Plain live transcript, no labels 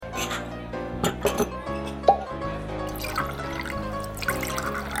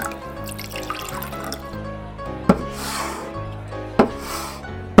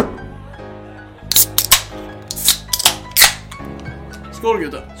Skål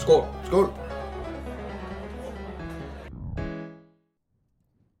gutta! Skål! Skål!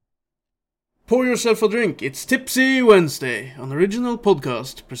 Pour yourself a drink, it's Tipsy Wednesday, an original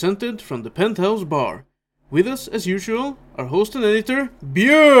podcast presented from the Penthouse Bar. With us, as usual, our host and editor,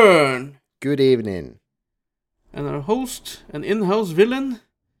 Björn! Good evening. And our host and in-house villain,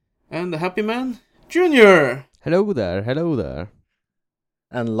 and the happy man, Junior! Hello there.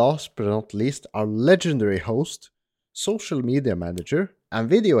 And last but not least, our legendary host, social media manager, and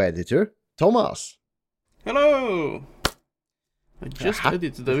video editor, Thomas. Hello! I just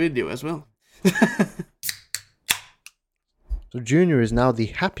edited the video as well. So Junior is now the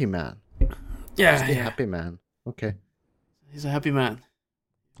happy man. Yeah, He's the happy man. Okay. He's a happy man.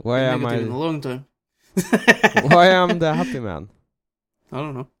 Why am I? In a long time. Why am the happy man? I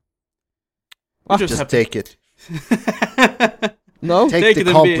don't know. Just take it. No, Take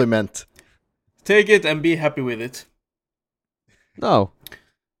the compliment. Take it and be happy with it. no.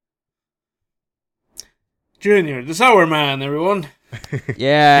 Junior, the sour man, everyone.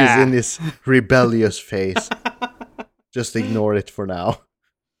 Yeah. He's in his rebellious phase. Just ignore it for now.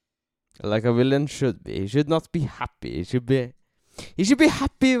 Like a villain should be. He should not be happy. He should be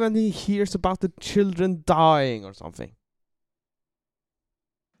happy when he hears about the children dying or something.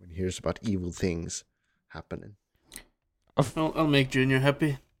 When he hears about evil things happening. I'll make Junior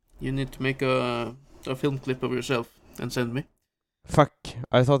happy. You need to make a film clip of yourself and send me. Fuck,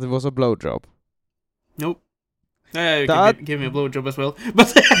 I thought it was a blowjob. Nope. You can give me a blowjob as well. But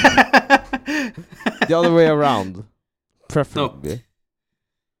The other way around. Preferably. No.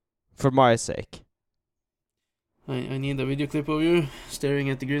 For my sake. I need a video clip of you staring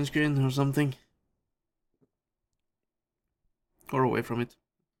at the green screen or something. Or away from it.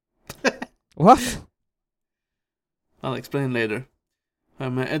 What? I'll explain later.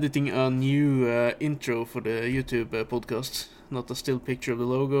 I'm editing a new intro for the YouTube podcast. Not a still picture of the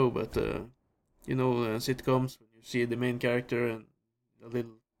logo, but sitcoms, when you see the main character and a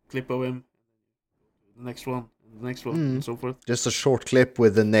little clip of him, the next one, and so forth. Just a short clip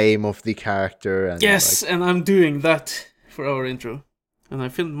with the name of the character. And yes, and I'm doing that for our intro. And I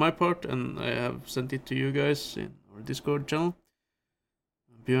filmed my part, and I have sent it to you guys in our Discord channel.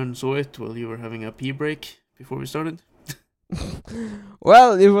 Björn saw it while you were having a pee break before we started.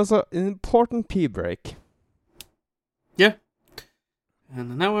 Well, it was an important pee break. Yeah.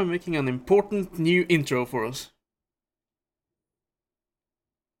 And now I'm making an important new intro for us.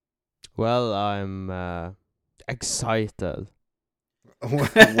 Well, I'm excited. Wow.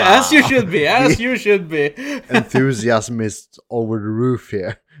 As you should be, you should be. Enthusiasm is over the roof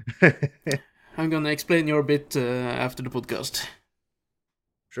here. I'm gonna explain your bit after the podcast.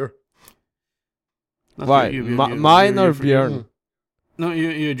 Sure. Not Why? you, Mine or Björn? No,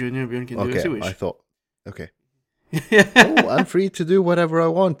 you Junior. Björn can do as you wish. I thought. Okay. I'm free to do whatever I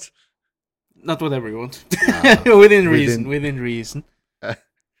want. Not whatever you want. Within reason.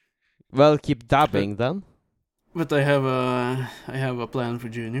 Well, keep dabbing then. But I have a plan for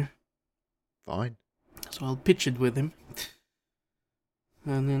Junior. Fine. So I'll pitch it with him.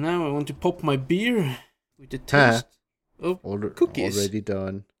 And then now I want to pop my beer with the taste of cookies. Already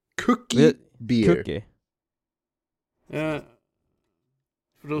done. Cookie beer. Cookie. For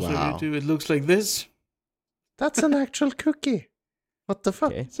those of you two, it looks like this. That's an actual cookie. What the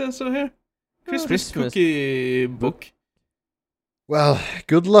fuck? Okay. It says so here. Christmas cookie book. Well,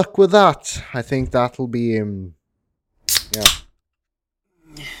 good luck with that. I think that'll be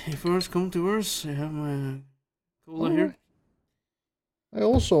If worse come to worse, I have my cola here. I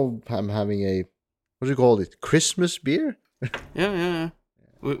also am having a, what do you call it? Christmas beer? Yeah.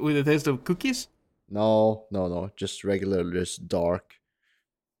 With a taste of cookies? No. Just regular, just dark.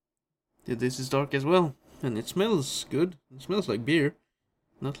 Yeah, this is dark as well. And it smells good. It smells like beer.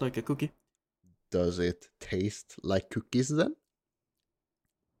 Not like a cookie. Does it taste like cookies then?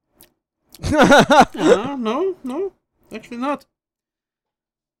 No. Actually not.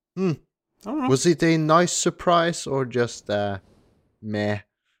 I don't know. Was it a nice surprise or just meh?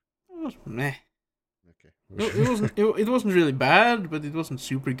 It was meh. Okay. No, it wasn't really bad, but it wasn't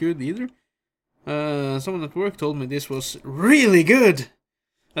super good either. Someone at work told me this was really good.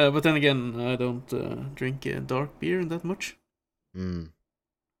 But then again, I don't drink dark beer that much.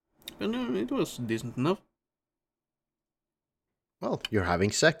 But no, it was decent enough. Well, you're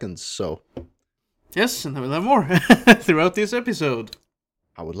having seconds, so... Yes, and I will have more throughout this episode.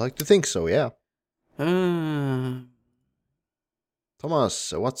 I would like to think so, yeah.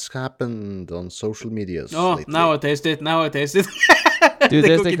 Thomas, what's happened on social medias lately? Now I taste it. Do you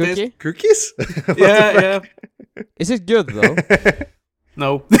taste the cookie? Cookies? Yeah. Is it good though?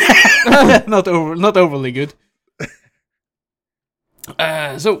 No. Not overly good.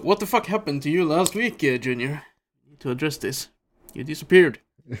 So, what the fuck happened to you last week, Junior? Need to address this. You disappeared.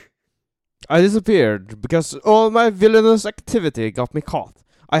 I disappeared because all my villainous activity got me caught.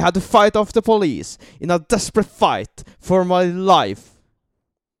 I had to fight off the police in a desperate fight for my life.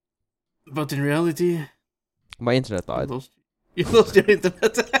 But in reality, My internet died. you lost your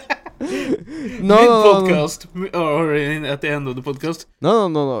internet. No, Mid-podcast, or at the end of the podcast.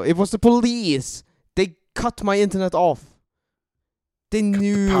 No. It was the police. They cut my internet off. They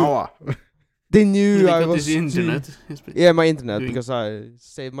knew. Power. They knew They I got was. his internet. He's Yeah, my internet doing- because I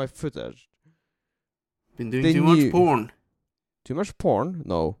saved my footage. been doing They too knew. much porn. Too much porn?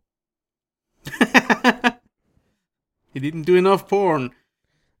 No. He didn't do enough porn.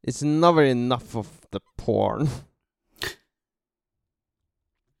 It's never enough of the porn.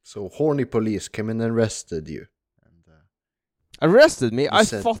 So horny police came in and arrested you. And, Arrested me? I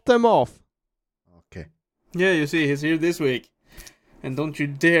said- fought them off. okay. Yeah, you see, he's here this week. And don't you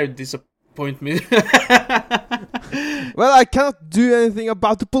dare disappoint me. Well, I cannot do anything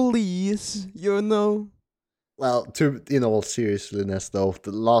about the police, you know. Well, in all seriousness though,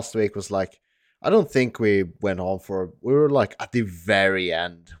 the last week was like, I don't think we went on for. We were like at the very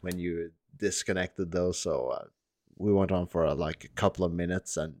end when you disconnected though, so we went on for like a couple of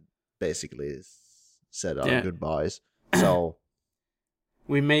minutes and basically said our goodbyes. So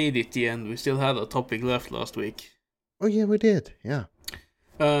We made it the end. We still had a topic left last week. oh yeah, we did. Yeah.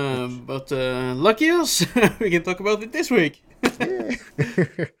 But lucky us, we can talk about it this week. Yeah.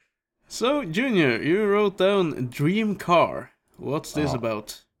 So, Junior, you wrote down Dream Car. What's this Oh.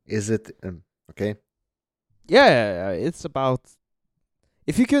 about? Is it okay? Yeah, it's about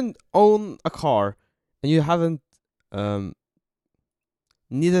if you can own a car and you haven't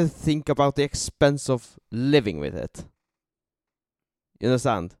needed to think about the expense of living with it. You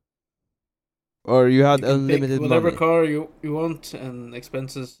understand? Or you had You can pick unlimited whatever money. car you want, and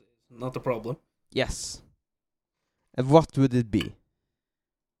expenses not a problem. Yes. And what would it be?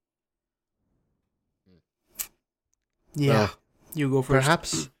 Yeah, you go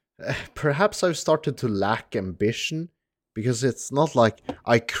first. Perhaps I've started to lack ambition because it's not like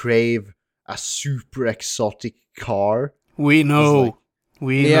I crave a super exotic car. We know. like-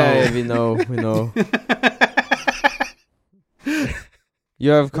 we know. We know.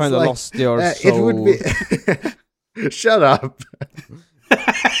 You have kind of like, lost your It soul. would be. Shut up.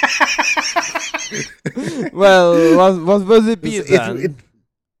 Well, what would it be then?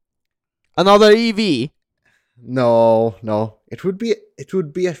 Another E EV? No. It would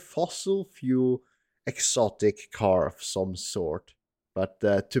be a fossil fuel exotic car of some sort. But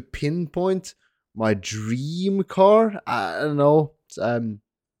to pinpoint my dream car, I don't know.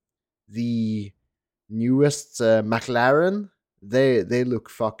 The newest McLaren. They look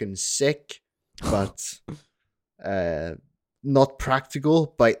fucking sick, but not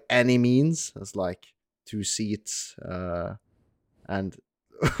practical by any means. It's like 2 seats and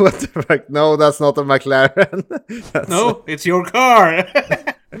what the fuck? No, that's not a McLaren. That's No, it's your car.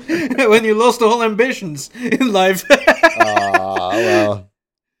 When you lost all ambitions in life. well,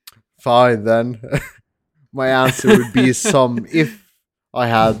 fine then. My answer would be if I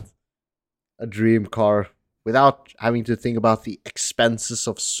had a dream car without having to think about the expenses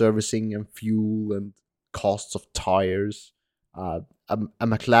of servicing and fuel and costs of tires. A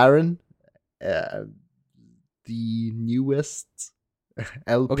McLaren, the newest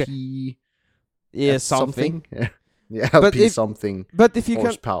LP Yeah, something. Yeah, But LP if- something But if you can,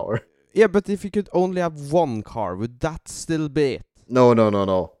 horsepower. yeah, but if you could only have one car, would that still be it? No,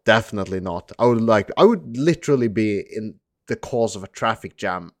 definitely not. I would literally be in the cause of a traffic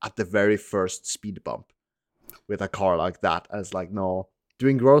jam at the very first speed bump with a car like that. And it's like, no.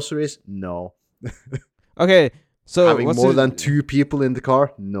 Doing groceries? No. Okay, so Having what's more your, than 2 people in the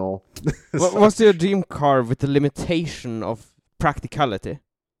car? No. what's your dream car with the limitation of practicality?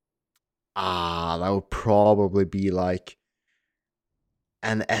 That would probably be like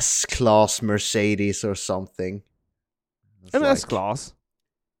an S-Class Mercedes or something. It's An like- S-Class?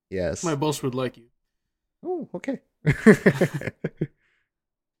 Yes. My boss would like you. Oh, okay.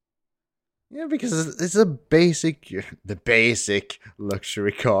 Yeah, because it's the basic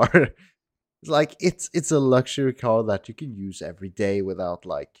luxury car. It's like it's a luxury car that you can use every day without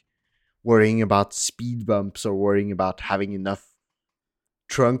like worrying about speed bumps or worrying about having enough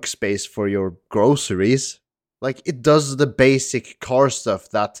trunk space for your groceries. Like it does the basic car stuff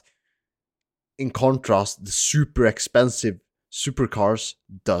that, in contrast, the super expensive supercars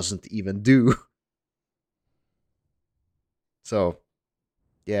doesn't even do. So,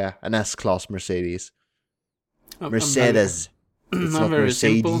 yeah, an S-Class Mercedes. I'm Mercedes. It's I'm not very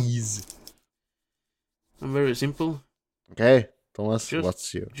simple. Mercedes. I'm very simple. Okay. Thomas,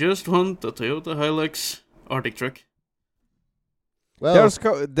 what's your... Just want a Toyota Hilux Arctic truck. Well,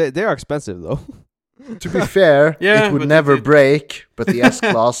 they are expensive though. to be fair, Yeah, it would but never it- break, but the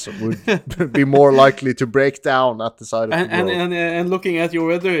S-Class would be more likely to break down at the side of the road. And looking at your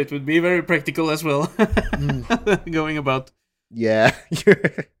weather, it would be very practical as well. Going about. Yeah.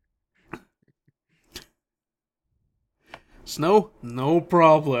 Snow? No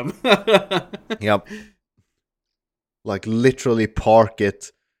problem. Yep. Like literally park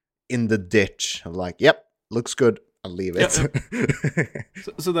it in the ditch. I'm like, yep, looks good. I'll leave it.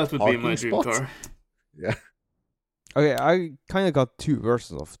 So that would be my Parking dream spots. car. Yeah. Okay, I kind of got two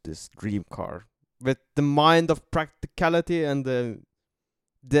versions of this dream car, with the mind of practicality and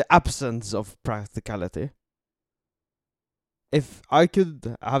the absence of practicality. If I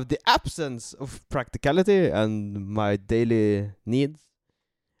could have the absence of practicality and my daily needs,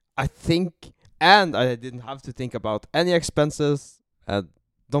 I think, and I didn't have to think about any expenses, and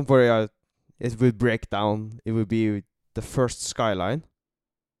don't worry, it would break down. It would be the first Skyline.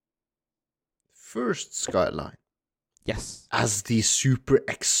 First Skyline. Yes. As the super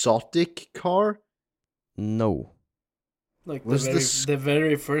exotic car? No. Like Was the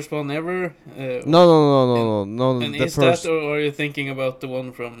very first one ever? No. And The is first. that, or are you thinking about the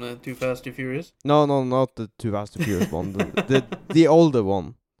one from Too Fast, Too Furious? No, not the Too Fast and Furious one. The older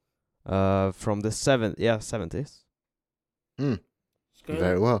one. From the 70s.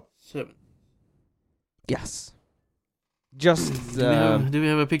 Very well. 7. Yes. Just Do we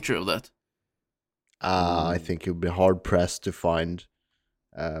have a picture of that? I think you'll be hard pressed to find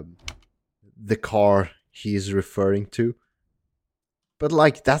the car he's referring to. But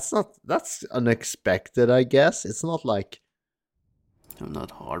like that's unexpected, I guess. It's not like, I'm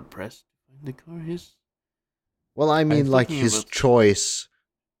not hard pressed. The car is. well, I mean, like thinking his about- choice,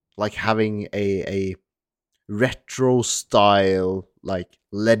 like having a retro style, like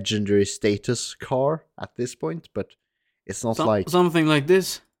legendary status car at this point, but it's not like something like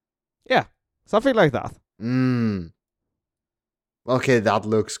this. something like that. Okay, that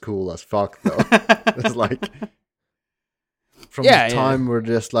looks cool as fuck though. It's like from Yeah, the time we're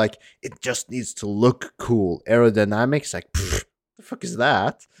just like, it just needs to look cool. Aerodynamics, like, the fuck is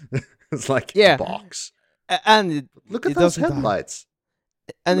that? It's like Yeah. a box. And it, Look at it those doesn't have- headlights.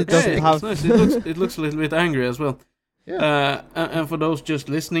 and it Okay, doesn't it's have. nice. It looks a little bit angry as well. Yeah. And for those just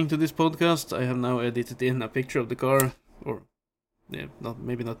listening to this podcast, I have now edited in a picture of the car, or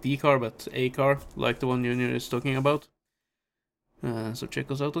maybe not the car, but a car like the one Junior is talking about. So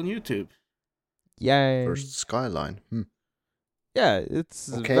check us out on YouTube. Yeah. First Skyline. Yeah,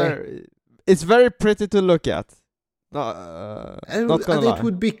 it's Okay. it's very pretty to look at. And, Not gonna and lie. it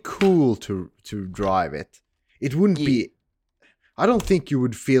would be cool to drive it. It wouldn't be. I don't think you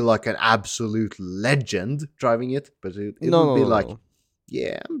would feel like an absolute legend driving it, but it would be like,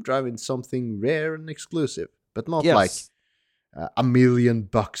 yeah, I'm driving something rare and exclusive, but not Yes. like $1 million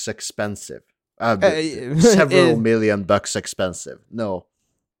expensive. Several Several million bucks expensive. No,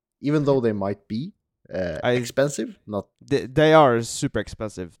 even though they might be expensive, not. They are super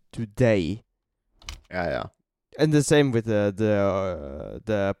expensive today. Yeah. And the same with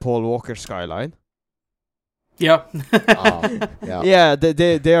the Paul Walker Skyline. Yeah. Yeah. Yeah,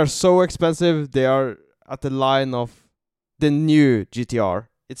 they are so expensive. They are at the line of the new GTR.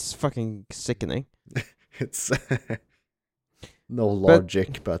 It's fucking sickening. It's no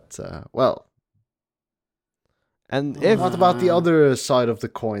logic, but well. And if What about the other side of the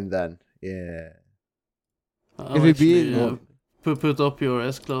coin then? Yeah. I'll it be- actually, put up your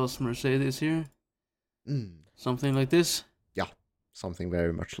S-Class Mercedes here. Something like this. Something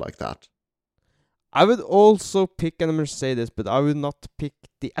very much like that. I would also pick a Mercedes, but I would not pick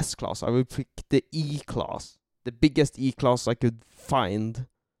the S-Class. I would pick the E-Class. The biggest E-Class I could find.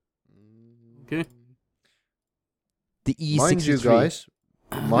 Okay. The E63.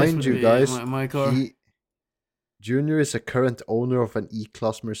 Mind you guys, my car. Junior is a current owner of an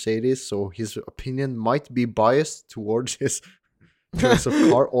E-Class Mercedes, so his opinion might be biased towards his choice of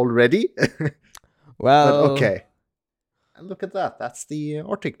car already. Well, But okay. And look at that. That's the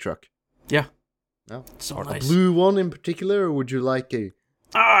Arctic truck. Yeah. No. So A nice. blue one in particular, or would you like a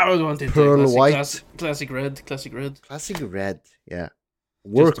I would want it Pearl classic, white? classic red. classic red? Yeah.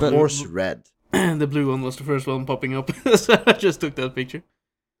 Workhorse red. The blue one was the first one popping up, so I just took that picture.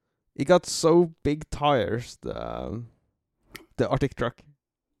 it got so big tires, the Arctic truck.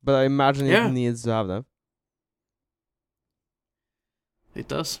 But I imagine Yeah. it needs to have them. It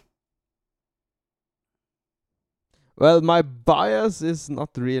does. Well, my bias is not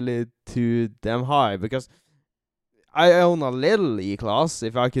really too damn high, because I own a little E-Class.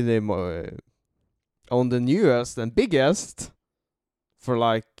 If I could own the newest and biggest, for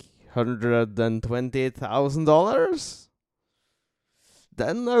like $120,000,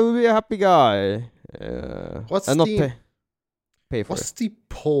 then I will be a happy guy. What's and not the- pay for What's it. the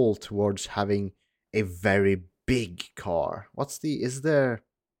pull towards having a very big car? What's the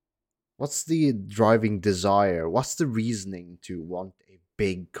driving desire? What's the reasoning to want a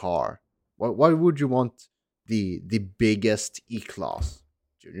big car? Why would you want the biggest E-Class,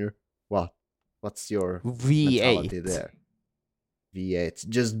 Junior? What's your mentality V8. there? V8,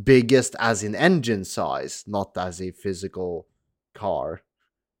 just biggest as in engine size, not as a physical car.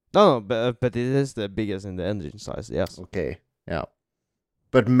 No, but it is the biggest in the engine size. Yes. Okay, yeah,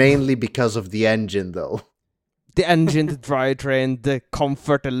 but mainly because of the engine, though. The engine, the drivetrain, the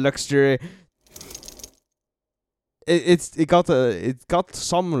comfort, the luxury. It got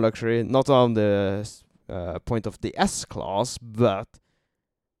some luxury, not on the point of the S-Class, but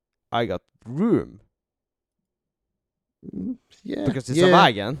I got room Yeah, because it's a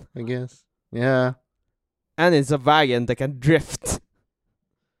wagon, I guess. Yeah, and it's a wagon that can drift.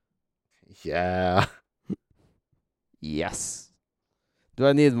 yeah. Yes. Do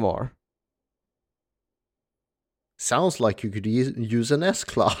I need more? Sounds like you could use an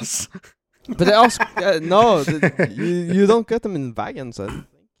S-Class. But they also no, you don't get them in wagons. I think.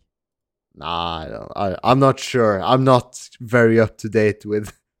 Nah, I don't. I'm not sure. I'm not very up to date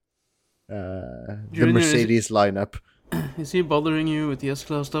with the Junior, Mercedes lineup. Is he bothering you with the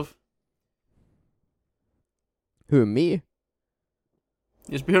S-Class stuff? Who, me?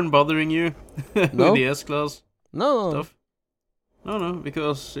 Is Björn bothering you with No. the S-Class No. stuff? No,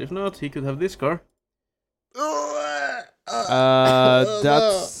 because if not, he could have this car.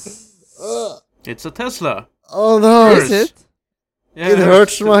 That's. It's a Tesla. Oh no! Yours. Is it? Yeah, It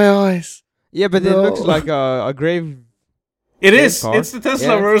hurts my eyes. Yeah, but it No. looks like a grave. It Grave is. car. It's the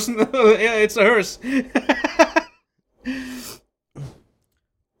Tesla Yeah. version. Yeah, it's a hearse.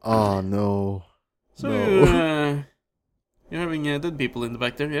 Oh no! So No. you're having dead people in the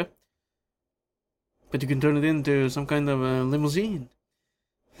back there, yeah. But you can turn it into some kind of a limousine.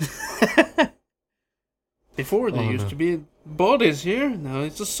 Before there Oh, used no. to be bodies here. Now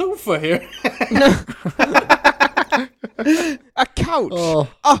it's a sofa here. A couch. Oh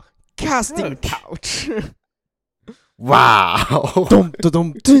Casting Ouch. couch. wow! Dum dum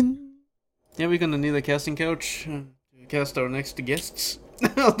dum dun. Yeah, we're gonna need a casting couch to cast our next guests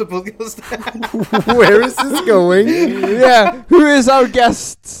on the podcast. Where is this going? Yeah, who is our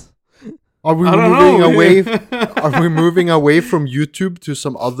guest? Are we I don't moving know. away? Are we moving away from YouTube to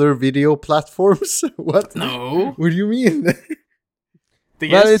some other video platforms? What? No. What do you mean? The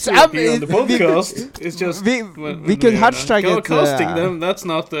Well, guests it's will appear on the we- podcast. It's just we when can we are hashtag it, casting them. That's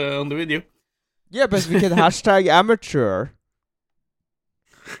not on the video. Yeah, but we can hashtag amateur.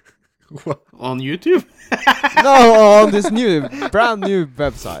 What? On YouTube. No, on this brand new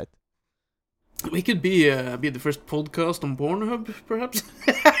website. We could be the first podcast on Pornhub, perhaps.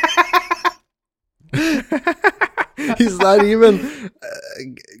 Is that even?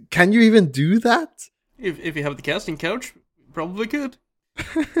 Can you even do that? If you have the casting couch, probably could.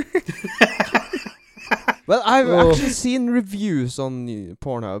 Well, I've Oh. actually seen reviews on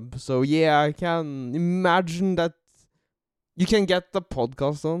Pornhub, so yeah, I can imagine that you can get the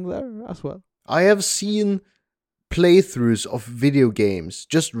podcast on there as well. I have seen playthroughs of video games,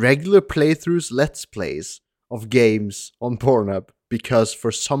 just regular playthroughs, let's plays of games on Pornhub, because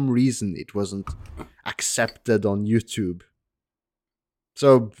for some reason it wasn't accepted on YouTube.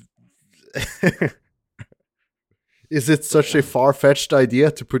 So, is it such a far-fetched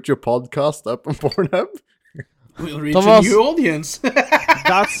idea to put your podcast up on Pornhub? We'll reach Thomas. a new audience.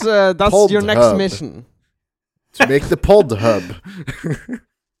 That's your next Pornhub. mission. To make the pod hub.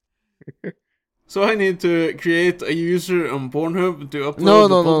 So I need to create a user on Pornhub to upload No,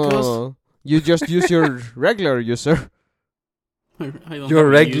 the no, no, no, podcast. no. You just use your regular user. I don't Your have a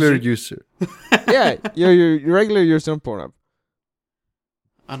regular user. user. Yeah, your regular user on Pornhub.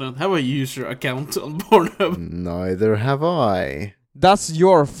 I don't have a user account on Pornhub. Neither have I. That's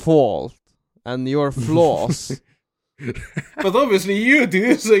your fault and your flaws. But obviously you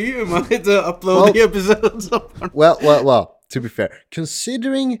do, so you might upload Well- the episodes on Pornhub. Well, to be fair,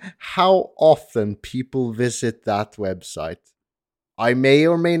 considering how often people visit that website, I may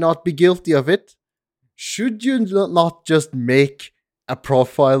or may not be guilty of it. Should you not just make a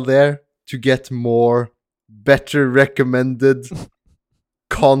profile there to get more better recommended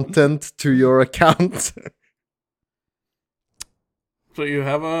content to your account? So you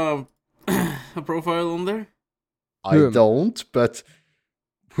have a profile on there? I Hmm. don't, but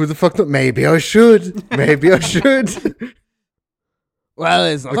who the fuck knows? Maybe I should. Maybe I should. Well,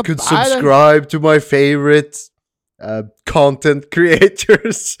 it's not I a could bad. subscribe to my favorite content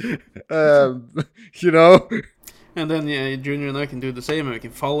creators. You know. And then Junior and I can do the same, and we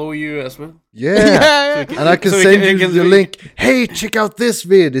can follow you as well. Yeah. And I can send you the link. Hey, check out this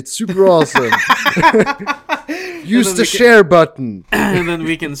vid. It's super awesome. Use the share button. And then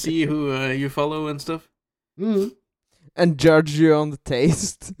we can see who you follow and stuff. Mm. And judge you on the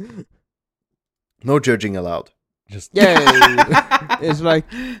taste. No judging allowed. Just It's like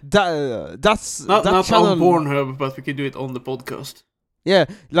that's not channel on Pornhub, but we can do it on the podcast. Yeah,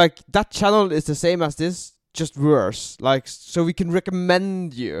 like that channel is the same as this, just worse. Like, so we can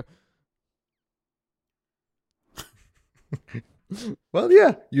recommend you. Well,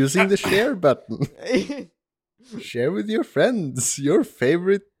 yeah, using the share button. Share with your friends your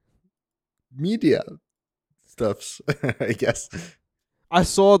favorite media stuffs, I guess. I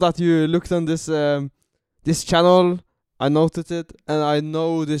saw that you looked on this this channel. I noted it, and I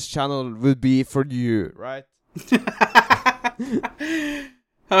know this channel will be for you, right?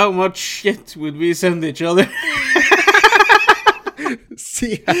 How much shit would we send each other?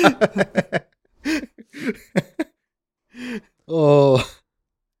 See. Oh.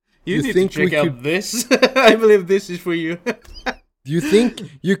 You need to check out this. I believe this is for you. Do you think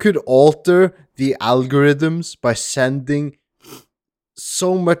you could alter the algorithms by sending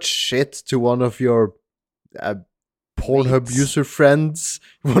so much shit to one of your Pornhub user friends,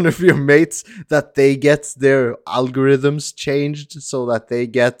 one of your mates, that they get their algorithms changed so that they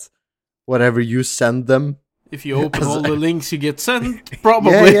get whatever you send them? If you open all the links you get sent,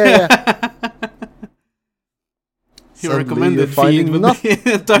 probably. Yeah. Your recommended feed will be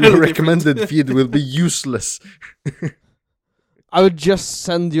entirely your recommended feed will be useless. I would just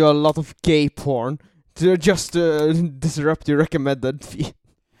send you a lot of gay porn to just disrupt your recommended feed.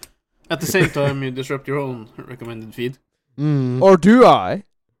 At the same time, you disrupt your own recommended feed. Mm. Or do I?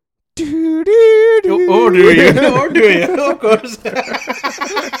 Or do you? Or do you? Of course.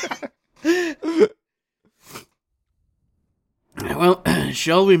 Well,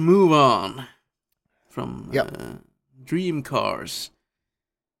 shall we move on from Dream Cars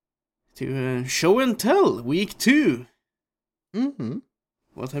to Show and Tell Week 2? Mm-hmm.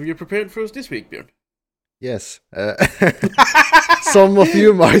 What have you prepared for us this week, Björn? Yes. Some of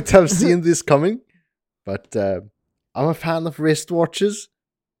you might have seen this coming, but I'm a fan of wristwatches.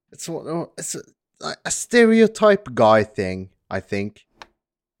 It's a stereotype guy thing, I think.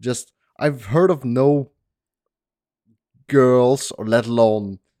 Just, I've heard of no girls, or let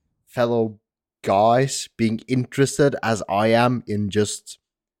alone fellow guys, being interested as I am in just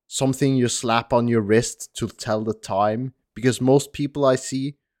something you slap on your wrist to tell the time. Because most people I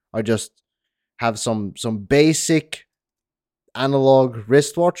see are just have some basic analog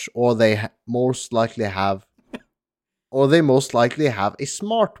wristwatch, or they most likely have a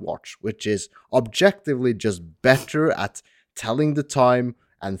smartwatch, which is objectively just better at telling the time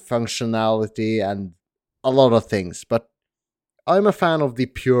and functionality and a lot of things. But I'm a fan of the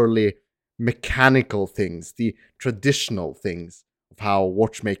purely mechanical things, the traditional things of how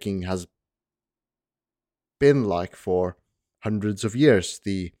watchmaking has been like for hundreds of years.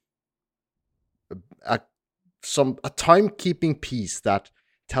 A timekeeping piece that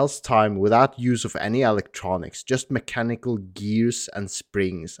tells time without use of any electronics, just mechanical gears and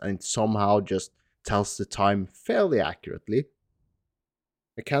springs, and it somehow just tells the time fairly accurately.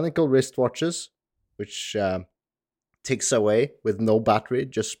 Mechanical wristwatches, which ticks away with no battery,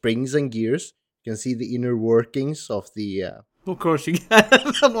 just springs and gears. You can see the inner workings of the... Of course you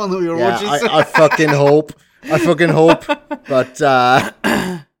can on one of your watches. I fucking hope. But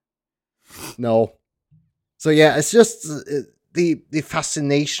no. So yeah, it's just the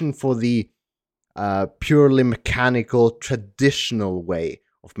fascination for the purely mechanical, traditional way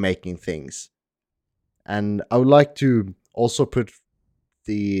of making things. And I would like to also put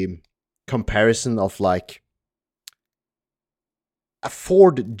the comparison of like a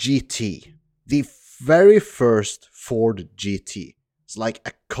Ford GT, the very first Ford GT. It's like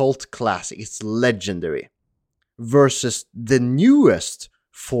a cult classic. It's legendary. Versus the newest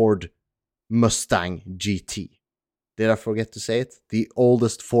Ford Mustang GT. Did I forget to say it? The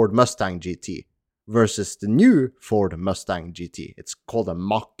oldest Ford Mustang GT versus the new Ford Mustang GT. It's called a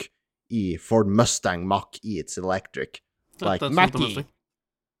Mach-E. Ford Mustang Mach-E. It's electric. That's Mach-E.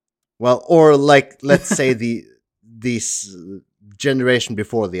 Well, or like, let's say this generation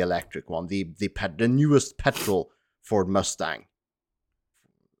before the electric one, the newest petrol Ford Mustang.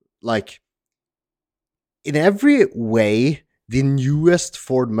 Like, in every way, the newest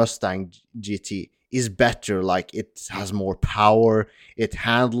Ford Mustang GT is better. Like, it has more power, it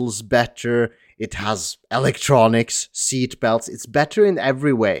handles better, it has electronics, seat belts. It's better in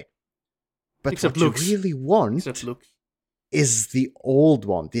every way. But Except what looks. you really want Except look. is the old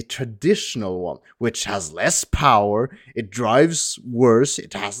one, the traditional one, which has less power, it drives worse,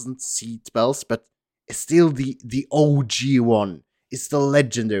 it hasn't seat belts, but it's still the OG one. It's the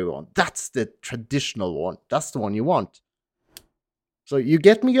legendary one. That's the traditional one. That's the one you want. So you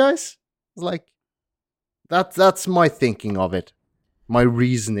get me, guys? It's like that's my thinking of it. My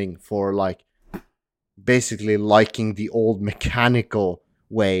reasoning for like basically liking the old mechanical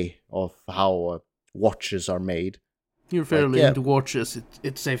way of how watches are made. You're fairly yeah. into watches,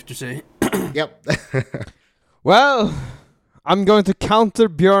 it's safe to say. Yep. Well, I'm going to counter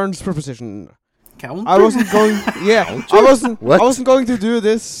Björn's proposition. Count? I wasn't going. Yeah, Counter? What? I wasn't going to do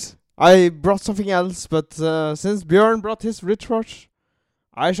this. I brought something else, but since Björn brought his wristwatch,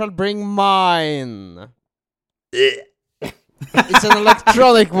 I shall bring mine. It's an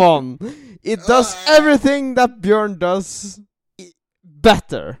electronic one. It does everything that Björn does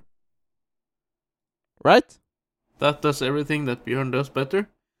better. Right? That does everything that Björn does better.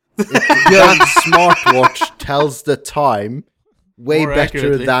 That smartwatch tells the time way More better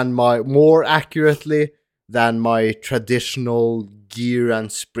accurately. than more accurately than my traditional gear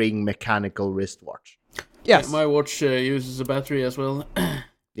and spring mechanical wristwatch. Yes. My watch uses a battery as well.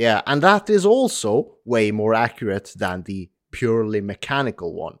 Yeah, and that is also way more accurate than the purely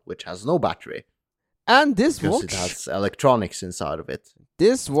mechanical one, which has no battery. And this Because watch, it has electronics inside of it.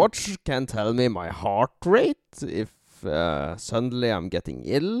 this watch can tell me my heart rate if suddenly I'm getting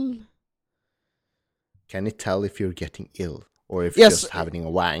ill. Can it tell if you're getting ill or if Yes. just having a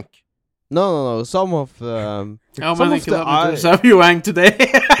wank? No. Some of How some many of the kilometers have you wanked today?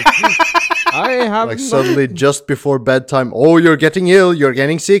 I have Like suddenly just before bedtime, oh, you're getting ill, you're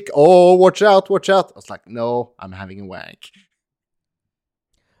getting sick, oh, watch out, watch out. I was like, no, I'm having a wank.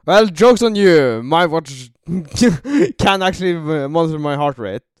 Well, joke's on you. My watch can actually monitor my heart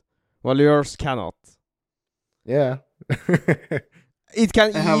rate, while yours cannot. Yeah. It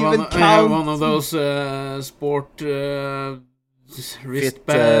can I have even count. I have one of those sport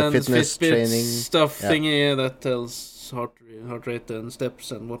wristbands, fitness Fitbit training. stuff Yeah. thingy that tells heart rate and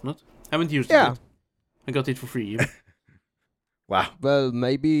steps and whatnot. Haven't used it Yeah. yet. I got it for free. Even. Wow. Well,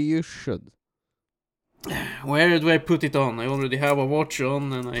 maybe you should. Where do I put it on? I already have a watch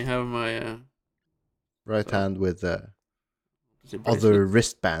on, and I have my Right hand with is it other bracelet?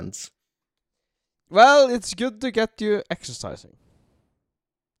 wristbands. Well, it's good to get you exercising,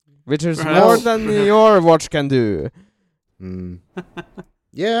 which is Perhaps. more than your watch can do. Mm.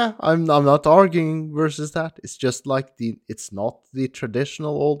 Yeah, I'm not arguing versus that. It's just like it's not the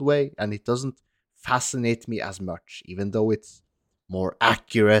traditional old way, and it doesn't fascinate me as much, even though it's more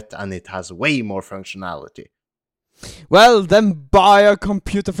accurate and it has way more functionality. Well, then buy a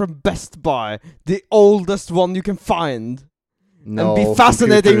computer from Best Buy, the oldest one you can find. No, be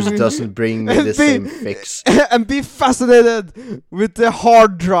fascinating. computers doesn't bring me And the be- same fix. And be fascinated with the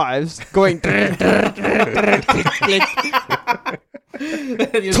hard drives going. Click.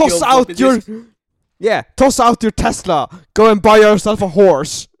 Just Toss go out flip it, your. just- Yeah, toss out your Tesla. Go and buy yourself a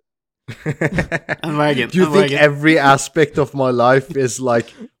horse. and wagon. Do you and think wagon. every aspect of my life is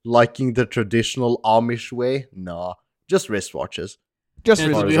like liking the traditional Amish way? No, just wristwatches. Just it,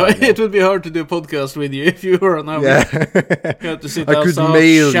 would far be as I hard, know. it would be hard to do a podcast with you if you were on our Yeah, You have to sit I could outside,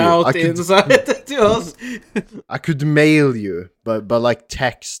 mail you. shout I could- inside to us. I could mail you, but like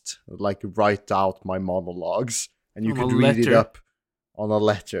text, like write out my monologues, and you On could a read it letter. up on a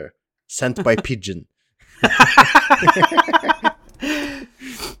letter sent by pigeon.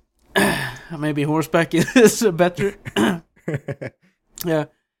 Maybe horseback is better. Yeah.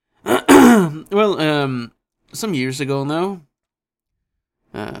 Well, some years ago now,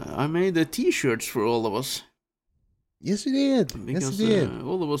 I made T-shirts for all of us Yes, you did. because Yes, you did.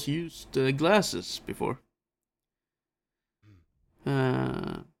 all of us used glasses before.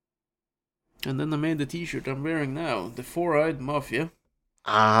 And then I made the T-shirt I'm wearing now, the Four-Eyed Mafia.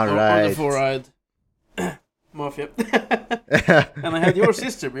 All Or right. the Four-Eyed Mafia. And I had your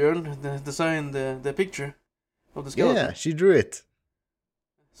sister, Björn, design the picture of the skeleton. Yeah, she drew it.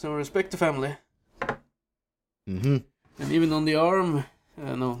 So respect the family. Mm-hmm. And even on the arm,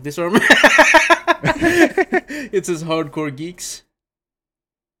 no, this arm, it says Hardcore Geeks.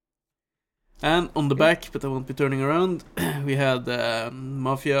 And on the back, but I won't be turning around, we had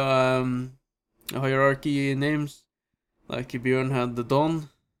Mafia hierarchy names. Like Björn had the Don.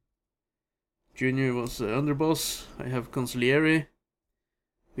 Junior was underboss. I have Consigliere.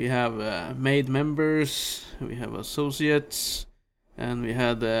 We have maid members. We have associates. And we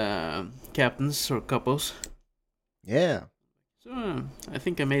had captains or capos. Yeah. So I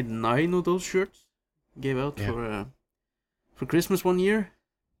think I made 9 of those shirts. Gave out Yeah. for Christmas one year.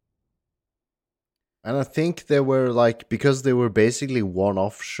 And I think they were like, because they were basically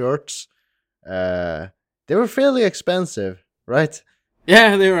one-off shirts, they were fairly expensive, right?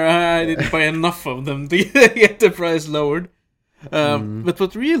 Yeah, they were. I didn't buy enough of them to get the price lowered. But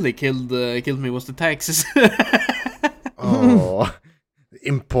what really killed me was the taxes. Oh,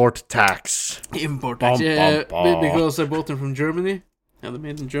 import tax. Import tax, because I bought them from Germany. Yeah, they're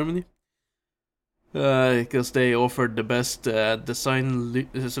made in Germany. Because they offered the best design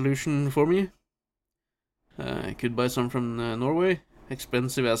solution for me. I could buy some from Norway,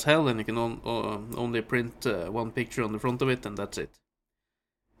 expensive as hell, and you can only print one picture on the front of it, and that's it.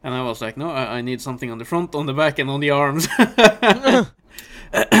 And I was like, no, I need something on the front, on the back, and on the arms.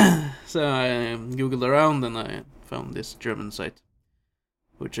 So I googled around, and I found this German site,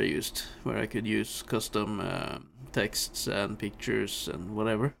 which I used, where I could use custom texts and pictures and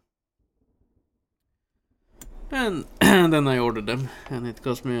whatever. And then I ordered them, and it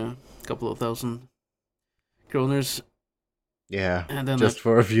cost me a couple of thousand kroners. Yeah, and then just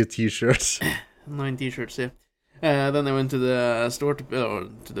for a few t-shirts. 9 t-shirts, yeah. Then I went to the store,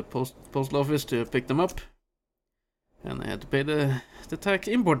 to the postal office to pick them up. And I had to pay the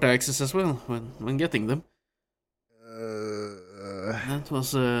import taxes as well when getting them. That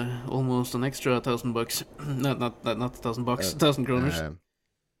was almost an extra $1,000. Not $1,000, $1,000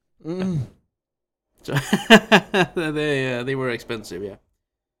 kroners. So they were expensive, yeah.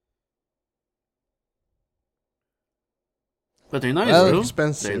 But they're nice, well, though.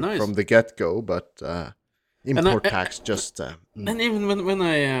 expensive They're nice. from the get-go, but import tax just. And even when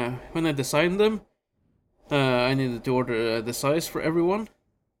I designed them, I needed to order the size for everyone.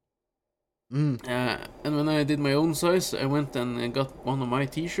 And when I did my own size, I went and got one of my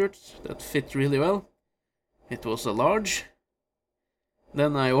t-shirts that fit really well. It was a large.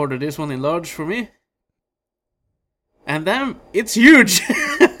 Then I ordered this one in large for me. And damn, it's huge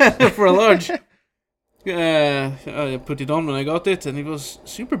for a large. I put it on when I got it, and it was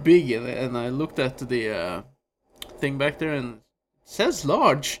super big. And I looked at the thing back there, and it says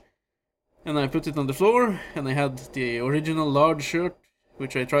large. And I put it on the floor, and I had the original large shirt,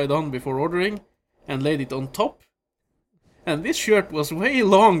 which I tried on before ordering, and laid it on top. And this shirt was way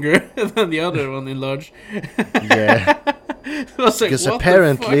longer than the other one in large. Yeah. Because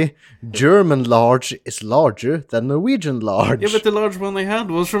apparently German large is larger than Norwegian large. Yeah, but the large one I had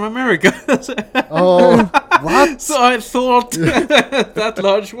was from America. Oh, what? So I thought that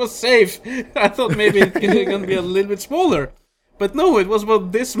large was safe. I thought maybe it was going to be a little bit smaller. But no, it was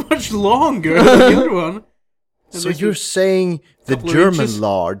about this much longer than the other one. So you're saying the German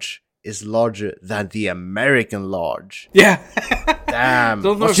large is larger than the American large? Yeah. Damn.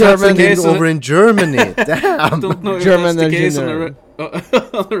 Don't know What's if that's the happening case over in Germany? Damn. Don't know if German that's the case engineer.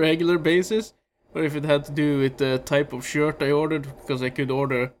 on a regular basis, or if it had to do with the type of shirt I ordered, because I could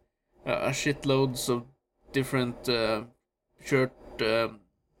order shitloads of different shirt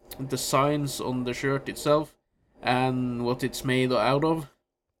designs on the shirt itself, and what it's made out of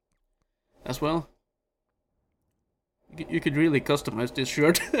as well. You could really customize this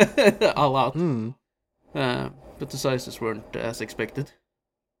shirt a lot. But the sizes weren't as expected.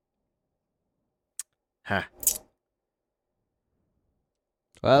 Huh.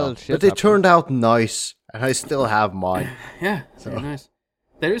 Well, but they turned out nice, and I still have mine. Yeah, very nice.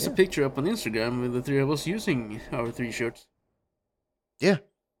 There is a picture up on Instagram with the three of us using our 3 shirts. Yeah.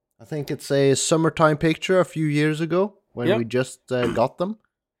 I think it's a summertime picture a few years ago when we just got them.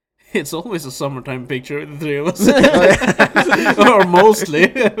 It's always a summertime picture with the 3 of us. Or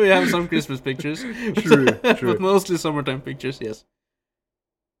mostly. We have some Christmas pictures. True. But mostly summertime pictures, yes.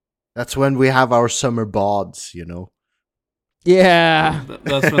 That's when we have our summer bods, you know. Yeah.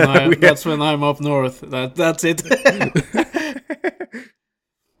 That's when I'm up north. That's it.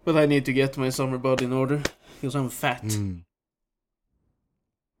 But I need to get my summer bod in order because I'm fat.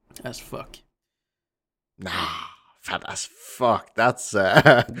 As fuck. Nah, fat as fuck. That's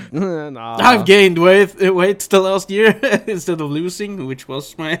Nah. I've gained weight the last year instead of losing, which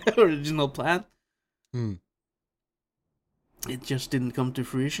was my original plan. It just didn't come to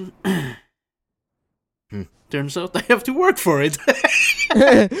fruition. Turns out I have to work for it.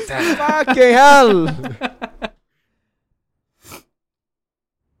 Fucking hell!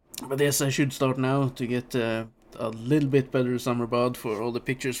 But yes, I should start now to get a little bit better summer bod for all the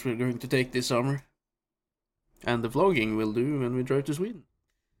pictures we're going to take this summer. And the vlogging we'll do when we drive to Sweden.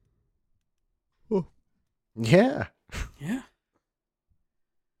 yeah. Yeah.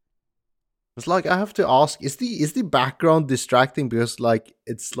 It's like I have to ask: is the background distracting because like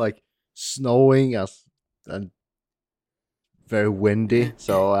it's like snowing and very windy?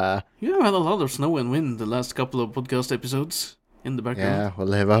 So you have had a lot of snow and wind the last couple of podcast episodes in the background. yeah, we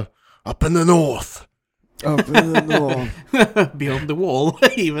live up in the north. No. Beyond the wall,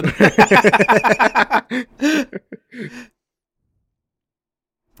 even.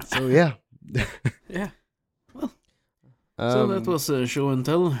 So yeah. Yeah. So that was show and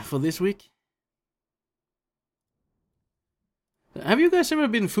tell for this week. Have you guys ever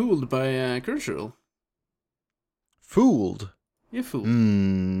been fooled by Crunchyroll? Fooled? You fooled.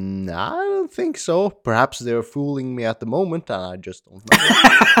 I don't think so. Perhaps they're fooling me at the moment, and I just don't know.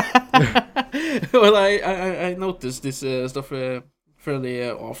 Well, I noticed this stuff fairly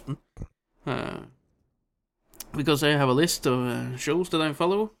often. Because I have a list of shows that I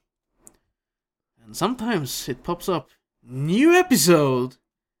follow. And sometimes it pops up, new episode!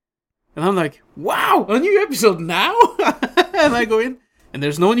 And I'm like, wow, a new episode now? And I go in, and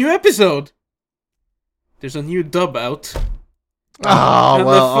there's no new episode. There's a new dub out. Oh, and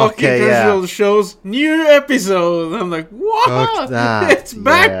well, the fucking okay, Crunchyroll yeah. shows new episode. I'm like, what? Fuck that, It's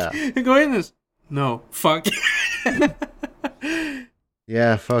back. yeah. And go in this. No, fuck.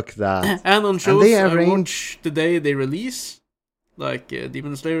 Yeah, fuck that. And on shows, they I arrange- watch the day they release, like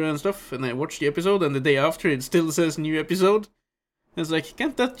Demon Slayer and stuff, and I watch the episode, and the day after it still says new episode. And it's like,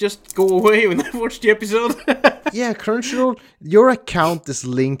 can't that just go away when I watch the episode? Yeah, Crunchyroll, your account is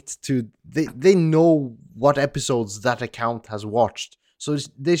linked to... They know what episodes that account has watched. So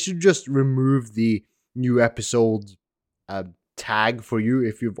they should just remove the new episode tag for you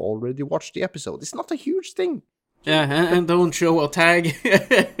if you've already watched the episode. It's not a huge thing. Yeah, and don't show a tag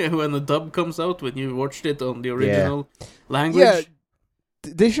when the dub comes out when you watched it on the original language. Yeah,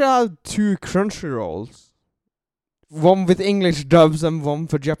 they should have 2 Crunchyrolls. One with English dubs and one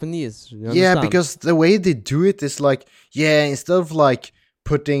for Japanese. You Yeah, understand? because the way they do it is like, instead of like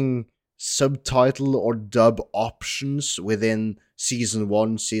putting subtitle or dub options within season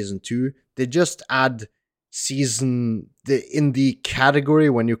 1, season 2, they just add in the category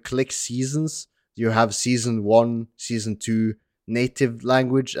when you click seasons, you have season 1, season 2 native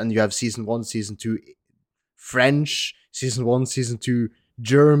language, and you have season 1, season 2 French, season 1, season 2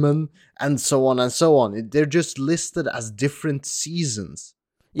 German, and so on and so on. They're just listed as different seasons.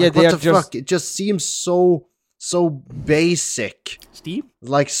 Yeah, Like, they what are the just fuck? It just seems so basic. Steve?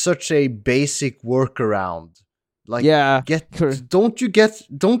 Like such a basic workaround. Like, yeah.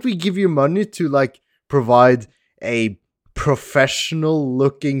 don't we give you money to like provide a professional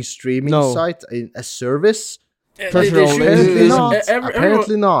looking streaming No. site, a service? Crunchyroll Apparently is- not. Everyone,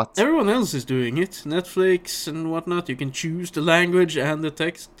 Apparently not. everyone else is doing it. Netflix and whatnot. You can choose the language and the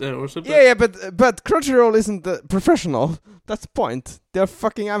text or something. Yeah, but Crunchyroll isn't professional. That's the point. They're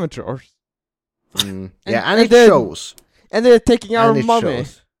fucking amateurs, Yeah, and and it then- shows. and they're taking our And it money.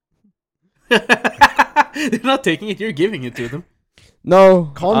 shows. They're not taking it, you're giving it to them.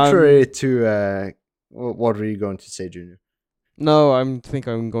 No, Contrary to what were you going to say, Junior? no, I think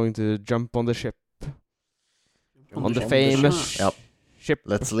I'm going to jump on the ship. On the famous Yep. ship.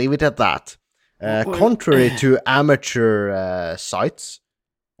 Let's leave it at that. Well- Contrary to amateur sites,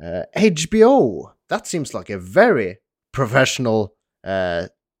 HBO, that seems like a very professional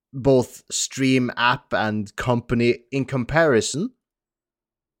both stream app and company in comparison.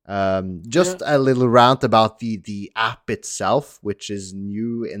 Just a little rant about the app itself, which is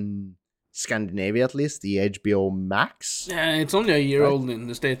new in Scandinavia at least, the HBO Max. Yeah, it's only a year Right. old in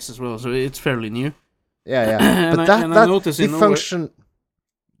the States as well, so it's fairly new. Yeah. And But I noticed the in Norway-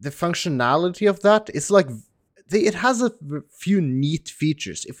 the functionality of that, it's like it has a few neat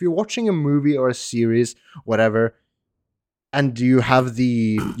features. If you're watching a movie or a series, whatever, and you have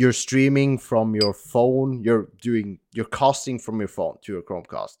you're streaming from your phone, you're casting from your phone to your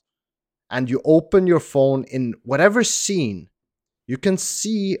Chromecast, and you open your phone in whatever scene, you can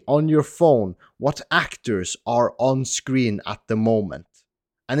see on your phone what actors are on screen at the moment,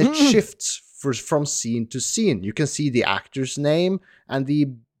 and it shifts from scene to scene. You can see the actor's name and the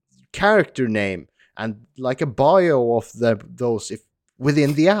character name and like a bio of those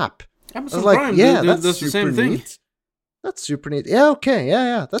within the app. Amazon I was like, Prime yeah, does that's the super same thing. neat. That's super neat. Yeah, okay,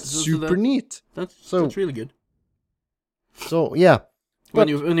 yeah, that's So super that- neat. That's really good. So yeah, When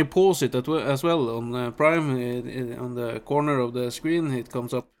But- you pause it as well on Prime, on the corner of the screen, it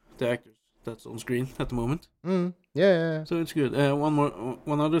comes up the actors that's on screen at the moment. yeah. So it's good.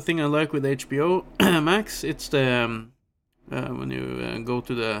 One other thing I like with HBO Max, it's the when you go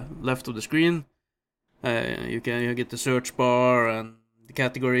to the left of the screen, you get the search bar and the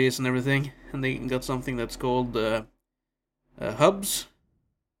categories and everything, and they got something that's called hubs.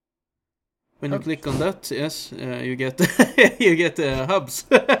 When you Hubs? click on that, yes, you get hubs.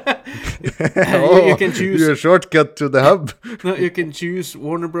 Oh, you can choose. your shortcut to the hub. No, you can choose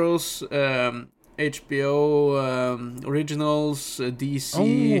Warner Bros, HBO originals,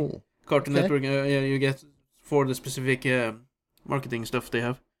 DC, Oh, Cartoon okay. Network. Yeah, you get for the specific marketing stuff they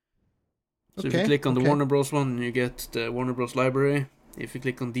have. So if you Okay, click on the okay. Warner Bros. One, you get the Warner Bros. Library. If you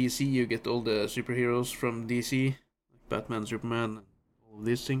click on DC, you get all the superheroes from DC, Batman, Superman, and all of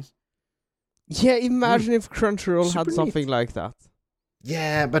these things. Yeah, imagine if Crunchyroll Super had something neat. like that.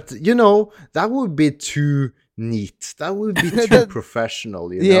 Yeah, but you know, that would be too neat. That would be too That-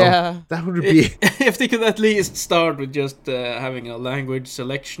 professional, you know? Yeah. That would be... If they could at least start with just having a language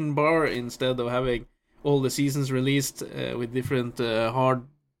selection bar instead of having all the seasons released with different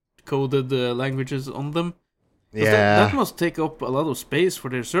hard-coded languages on them. 'Cause that must take up a lot of space for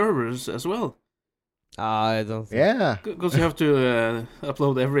their servers as well. I don't think. Yeah. Because you have to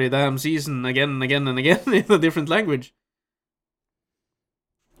upload every damn season again and again and again in a different language.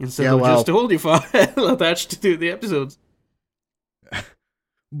 Instead Yeah, of well- just the audio file attached to the episodes.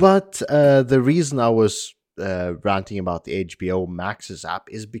 But the reason I was ranting about the HBO Max's app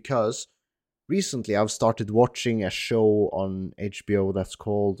is because recently I've started watching a show on HBO that's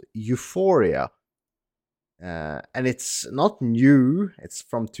called Euphoria. And it's not new. It's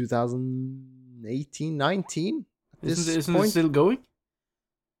from 2018, 19 at this Isn't point. it still going?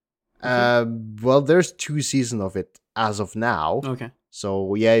 Well, there's 2 seasons of it as of now. Okay.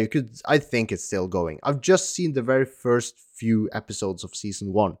 So yeah, you could. I think it's still going. I've just seen the very first few episodes of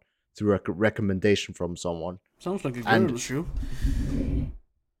season 1 through a recommendation from someone. Sounds like a And- girl show.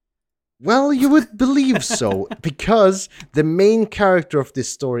 Well, you would believe so, because the main character of this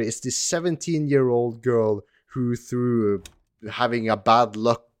story is this 17-year-old girl who, through having a bad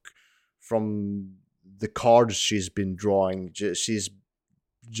luck from the cards she's been drawing, she's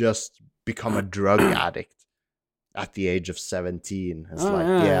just become a drug addict at the age of 17.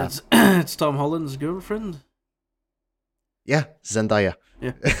 It's It's Tom Holland's girlfriend. Yeah, Zendaya.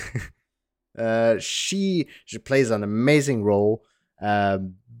 Yeah. She plays an amazing role,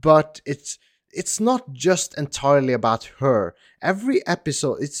 but it's not just entirely about her. Every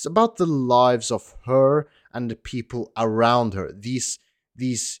episode, it's about the lives of her and the people around her. These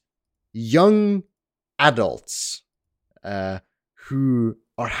young adults who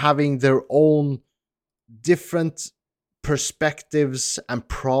are having their own different perspectives and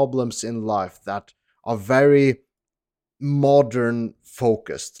problems in life that are very modern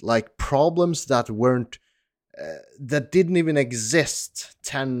focused, like problems that weren't that didn't even exist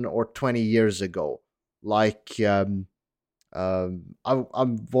 10 or 20 years ago, like I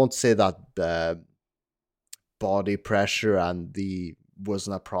won't say that body pressure and the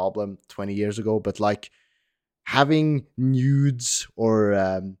wasn't a problem 20 years ago, but like having nudes or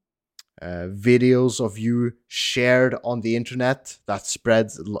videos of you shared on the internet that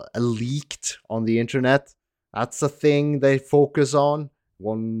spreads leaked on the internet. That's a thing they focus on.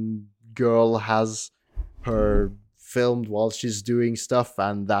 One girl has her filmed while she's doing stuff,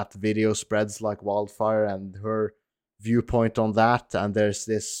 and that video spreads like wildfire, and her viewpoint on that. And there's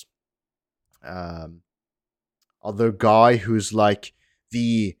this other guy who's like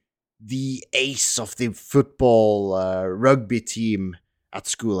the ace of the football rugby team at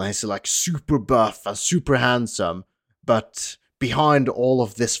school, and he's like super buff and super handsome, but behind all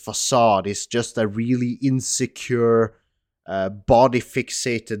of this facade is just a really insecure, body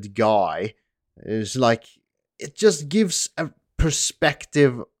fixated guy. It's like, it just gives a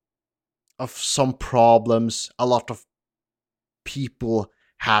perspective of some problems a lot of people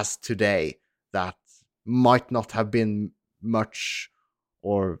has today that might not have been much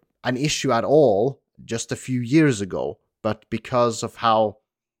or an issue at all just a few years ago, but because of how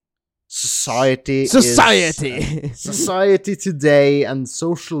society today and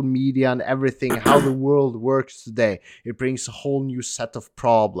social media and everything, how the world works today, it brings a whole new set of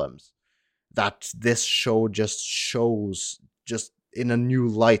problems that this show just shows just in a new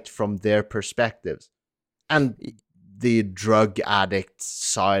light from their perspectives. And the drug addict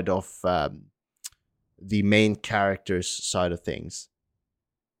side of the main character's side of things.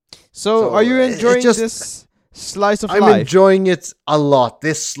 So are you enjoying this slice of I'm life? enjoying it a lot.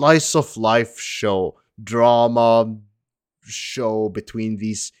 This slice of life show, drama show between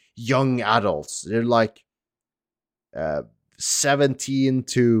these young adults. They're like 17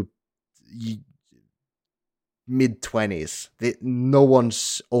 to mid-20s. No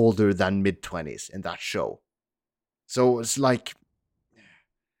one's older than mid-20s in that show. So it's like,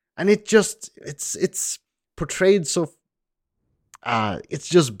 and it's portrayed so it's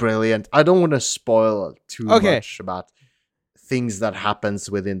just brilliant. I don't want to spoil too much about things that happens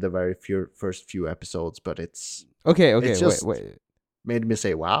within the very first few episodes, but it's just wait. made me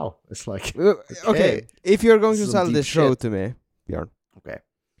say, wow. It's like, Okay, if you're going to Some sell deep this show shit. to me, Björn, okay.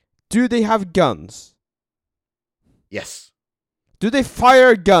 do they have guns? Yes. Do they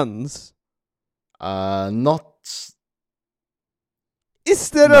fire guns? Not. Is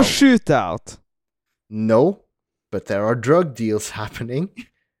there No. a shootout? No, but there are drug deals happening.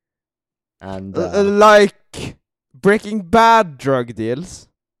 And Like Breaking Bad drug deals?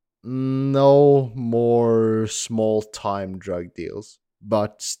 no, more small time drug deals,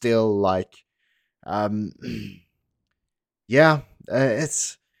 but still like, yeah,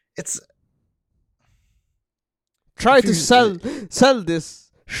 it's Try If to you- sell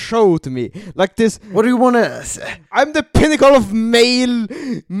this show to me. Like this, what do you want to? I'm the pinnacle of male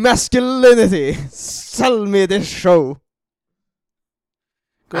masculinity. Sell me this show.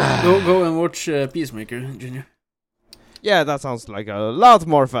 Go and watch Peacemaker, Junior. Yeah, that sounds like a lot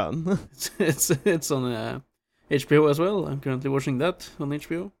more fun. It's on HBO as well. I'm currently watching that on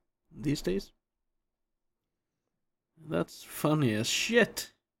HBO these days. That's funny as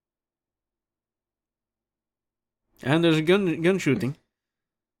shit. And there's gun shooting.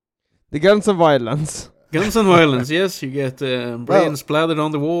 The guns and violence. Guns and violence, yes. You get brains splattered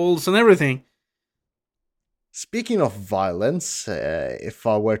on the walls and everything. Speaking of violence, if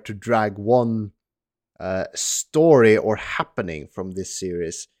I were to drag one story or happening from this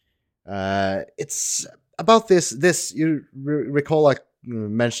series, it's about this. You recall I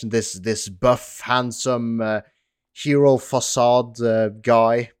mentioned this buff, handsome hero facade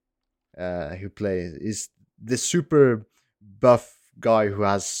guy who is this super buff guy who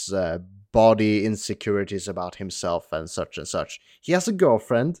has body insecurities about himself and such and such. He has a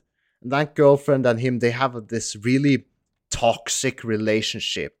girlfriend. And that girlfriend and him, they have this really toxic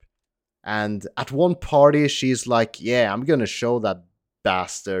relationship. And at one party, she's like, yeah, I'm gonna show that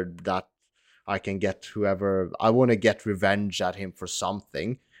bastard that I can get whoever, I want to get revenge at him for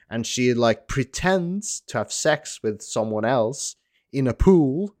something. And she like pretends to have sex with someone else in a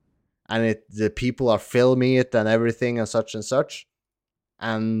pool. And the people are filming it and everything and such.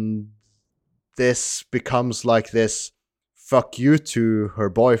 And this becomes like this fuck you to her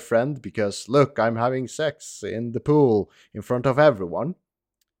boyfriend because, look, I'm having sex in the pool in front of everyone.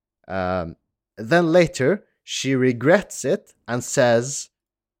 Then later, she regrets it and says,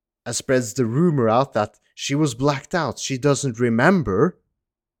 and spreads the rumor out that she was blacked out. She doesn't remember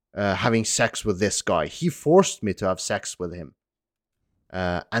having sex with this guy. He forced me to have sex with him.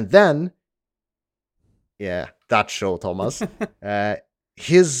 And then, yeah, that show, Thomas.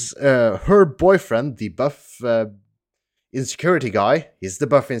 Her boyfriend, the buff insecurity guy, he's the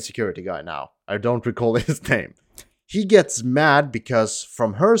buff insecurity guy now. I don't recall his name. He gets mad because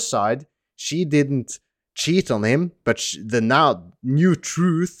from her side, she didn't cheat on him, but the now new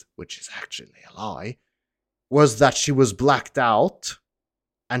truth, which is actually a lie, was that she was blacked out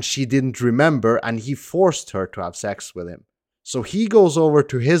and she didn't remember, and he forced her to have sex with him. So he goes over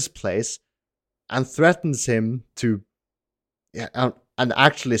to his place and threatens him to, and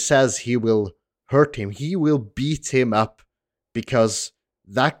actually says he will hurt him. He will beat him up because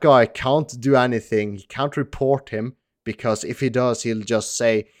that guy can't do anything. He can't report him because if he does, he'll just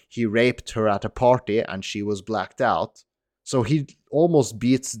say he raped her at a party and she was blacked out. So he almost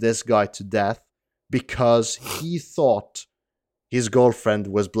beats this guy to death because he thought his girlfriend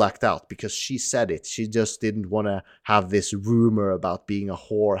was blacked out because she said it. She just didn't want to have this rumor about being a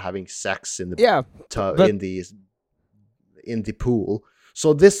whore having sex in the in the pool.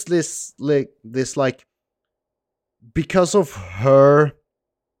 So this because of her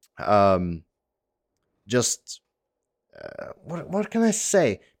what can I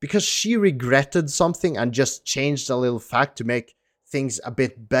say? Because she regretted something and just changed a little fact to make things a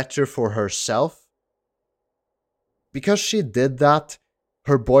bit better for herself. Because she did that,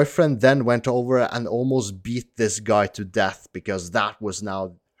 her boyfriend then went over and almost beat this guy to death because that was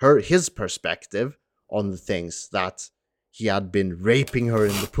now his perspective on the things that he had been raping her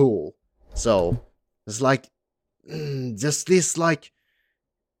in the pool. So it's like just these like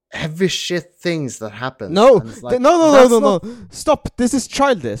heavy shit things that happen. No, like, no. Stop. This is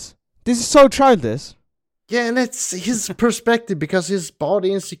childish. This is so childish. Yeah, and it's his perspective because his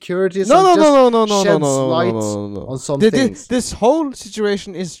body insecurities No. sheds light on some things. This whole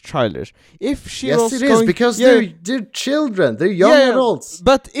situation is childish. If she yes, was it is because they're children. They're young adults.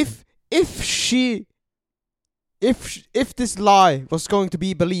 But if this lie was going to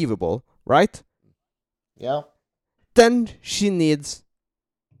be believable, right? Yeah. Then she needs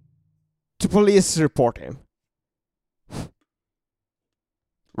to police report him.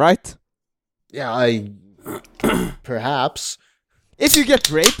 Right? Yeah, perhaps. If you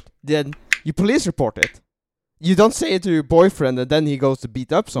get raped, then you police report it. You don't say it to your boyfriend and then he goes to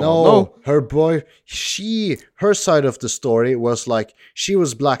beat up someone. No. Her side of the story was like, she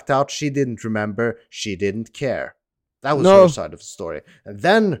was blacked out, she didn't remember, she didn't care. That was her side of the story. And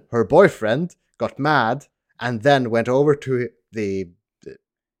then her boyfriend got mad, and then went over to the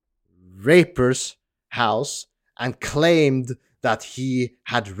raper's house and claimed that he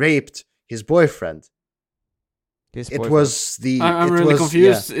had raped his boyfriend. It was the. I'm it really was,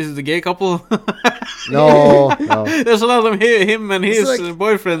 confused. Yeah. Is it the gay couple? No. There's a lot of him and his like,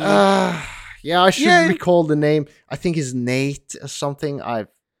 boyfriend. Yeah, I should recall the name. I think it's Nate or something.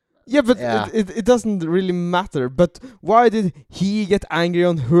 It doesn't really matter. But why did he get angry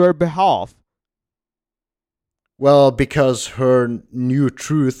on her behalf? Well, because her new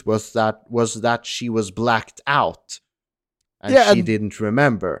truth was that she was blacked out, and she didn't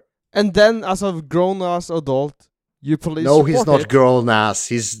remember. And then, as a grown-ass adult, you police. No, he's not it. grown-ass.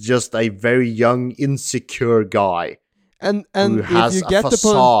 He's just a very young, insecure guy. And who if has you a get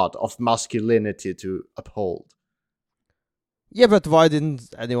facade of masculinity to uphold. Yeah, but why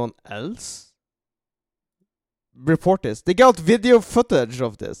didn't anyone else report this? They got video footage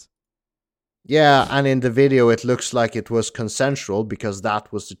of this. Yeah, and in the video it looks like it was consensual because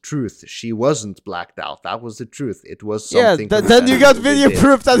that was the truth. She wasn't blacked out. That was the truth. It was something. Yeah, then you got video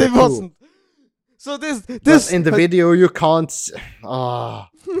proof that it wasn't. So this but in the video you can't.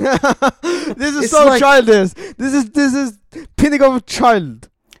 This is so childish. This is pinning of a child.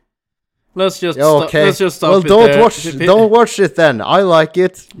 Let's just okay. stop. Well, don't watch it then. I like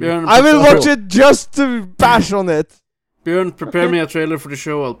it. Björn, I will watch it just to bash on it. Björn, prepare me a trailer for the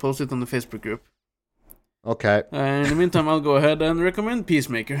show. I'll post it on the Facebook group. Okay. In the meantime, I'll go ahead and recommend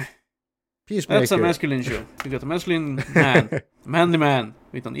Peacemaker. That's a masculine show. You got a masculine man, manly man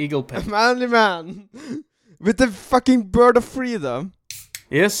with an eagle pen. Manly man with the fucking bird of freedom.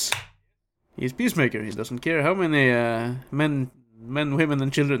 Yes, he's Peacemaker. He doesn't care how many men, women,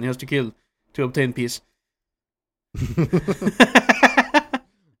 and children he has to kill to obtain peace.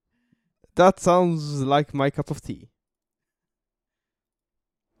 That sounds like my cup of tea.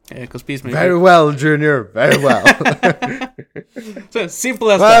 Yeah, because Peacemaker. Very well, Junior. Very well. So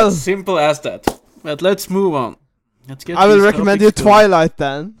simple as that. Simple as that. But let's move on. Let's get. I will recommend you Twilight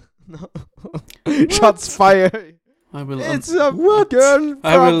then. No. Shots fired. I will. It's a girl.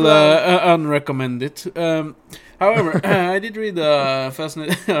 I will unrecommend it. However, I did read a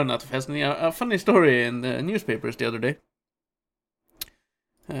funny story in the newspapers the other day.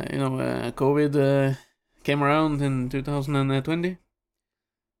 COVID came around in 2020.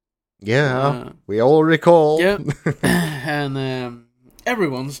 Yeah, we all recall. Yeah, and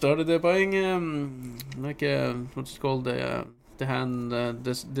everyone started buying what's it called, the hand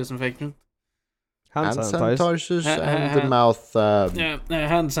disinfectant. Hand sanitizers and the mouth.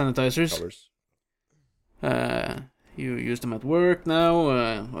 Hand sanitizers. Covers. You use them at work now.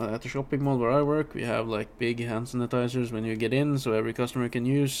 At the shopping mall where I work, we have like big hand sanitizers when you get in, so every customer can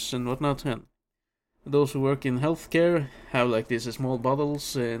use and whatnot. And those who work in healthcare have like these small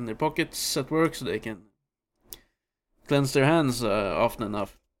bottles in their pockets at work, so they can cleanse their hands often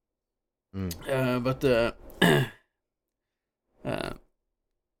enough. But the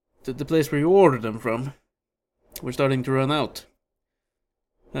place where you order them from, we're starting to run out.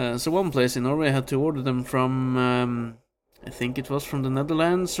 So one place in Norway had to order them from, I think it was from the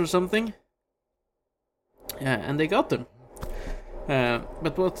Netherlands or something. And they got them.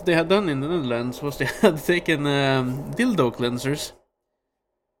 But what they had done in the Netherlands was they had taken dildo cleansers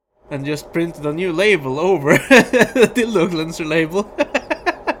and just printed a new label over the dildo cleanser label.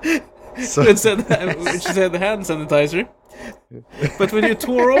 Which said hand sanitizer. But when you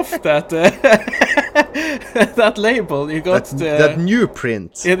tore off that that label, you got that new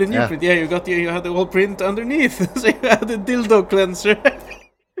print. Yeah, the new print. Yeah, you had the whole print underneath, so you had the dildo cleanser.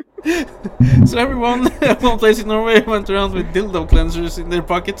 So everyone, one place in Norway, went around with dildo cleansers in their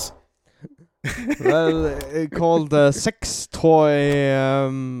pockets. Well, called sex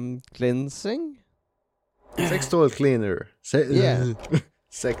toy cleansing. Sex toy cleaner. Yeah.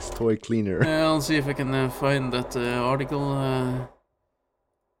 Sex toy cleaner. I'll see if I can find that article.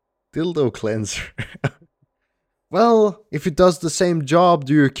 Dildo cleanser. Well, if it does the same job,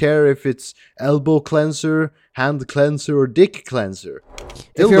 do you care if it's elbow cleanser, hand cleanser, or dick cleanser?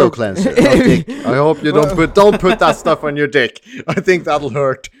 Dildo cleanser, not dick. I hope you don't put that stuff on your dick. I think that'll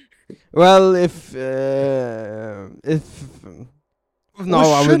hurt. Well, if no,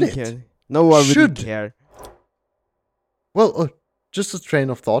 I wouldn't care. No, I wouldn't care. Well, just a train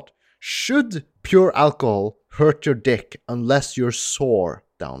of thought. Should pure alcohol hurt your dick unless you're sore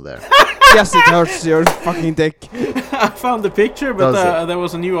down there? Yes, it hurts your fucking dick. I found the picture, but there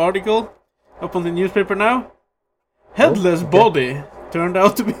was a new article up on the newspaper now. Headless body turned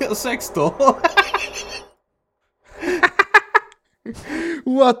out to be a sex doll.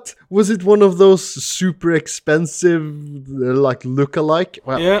 What? Was it one of those super expensive, like, look-alike?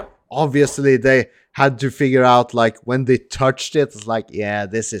 Well, yeah. obviously they had to figure out, like, when they touched it, it's like, yeah,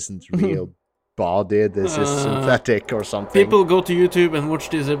 this isn't real body, this is synthetic or something. People go to YouTube and watch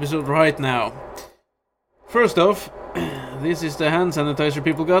this episode right now. First off, this is the hand sanitizer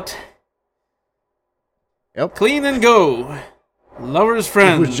people got. Yep. Clean and go. Lover's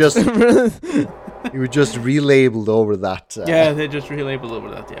friend. It was just relabeled over that. Yeah, they just relabeled over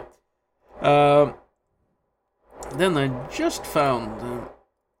that, yeah. Then I just found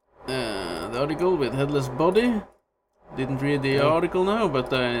the article with headless body. Didn't read the article now,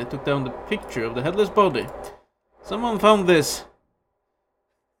 but I took down the picture of the headless body. Someone found this.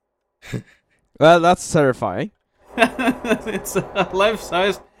 Well, that's terrifying. It's a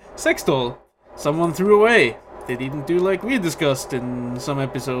life-size sex doll. Someone threw away. They didn't do like we discussed in some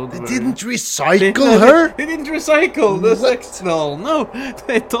episode. They didn't recycle her? They didn't recycle the sex doll. No,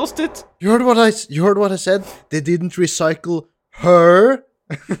 they tossed it. You heard what I said? They didn't recycle her?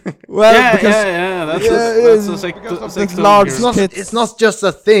 Well, Yeah, that's a sex doll. It's not just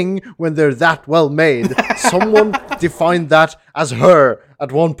a thing when they're that well made. Someone defined that as her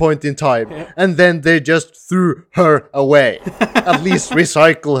at one point in time, and then they just threw her away. At least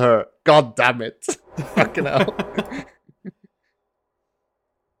recycle her. God damn it. Fucking hell.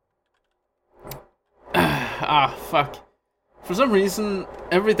 Fuck. For some reason,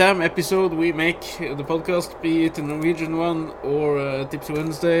 every damn episode we make the podcast, be it a Norwegian one or Tipsy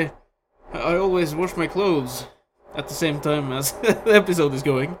Wednesday, I always wash my clothes at the same time as the episode is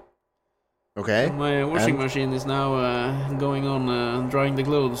going. Okay. And my washing machine is now going on drying the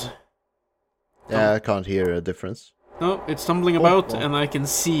clothes. Yeah, I can't hear a difference. No, it's tumbling about and I can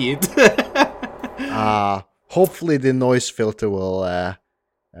see it. Hopefully the noise filter will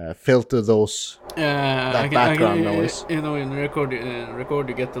filter those background noise. You know, in record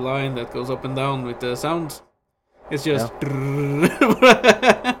you get the line that goes up and down with the sounds. It's just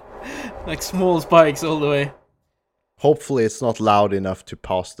like small spikes all the way. Hopefully it's not loud enough to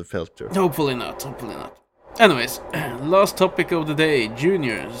pass the filter. Hopefully not. Anyways, last topic of the day,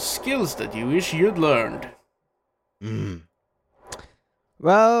 juniors. Skills that you wish you'd learned.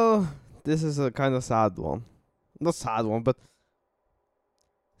 Well, this is a kind of sad one. Not sad one, but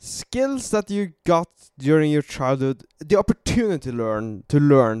skills that you got during your childhood, the opportunity to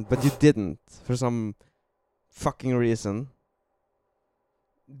learn, but you didn't for some fucking reason.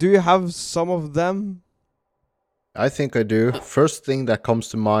 Do you have some of them? I think I do. First thing that comes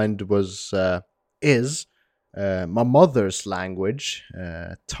to mind is my mother's language,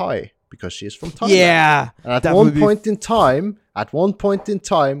 Thai, because she's from Thailand. Yeah. And at one point in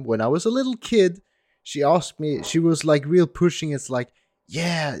time, when I was a little kid, she asked me. She was like real pushing. It's like,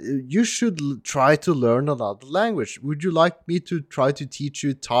 yeah, you should try to learn another language. Would you like me to try to teach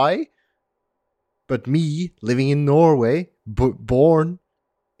you Thai? But me, living in Norway, born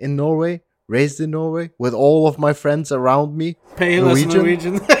in Norway, raised in Norway, with all of my friends around me,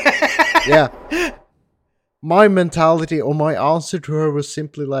 Norwegian. Yeah. My mentality or my answer to her was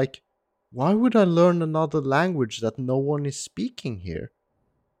simply like, why would I learn another language that no one is speaking here?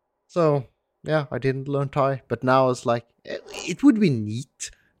 So, yeah, I didn't learn Thai. But now it's like, it would be neat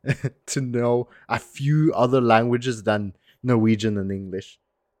to know a few other languages than Norwegian and English.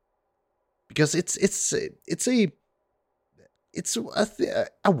 Because it's a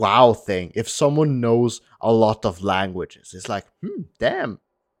wow thing if someone knows a lot of languages. It's like, damn,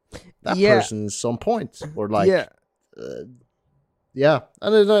 that person is on point. Or like,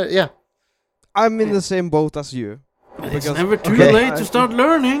 I'm in the same boat as you. It's never too late to start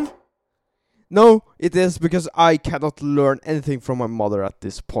learning. No, it is because I cannot learn anything from my mother at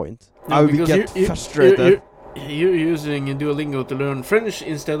this point. No, I will get frustrated. You're using Duolingo to learn French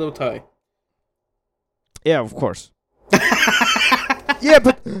instead of Thai. Yeah, of course. Yeah,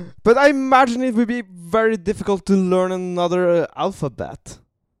 but I imagine it would be very difficult to learn another alphabet.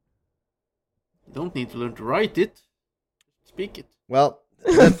 You don't need to learn to write it. Speak it. Well,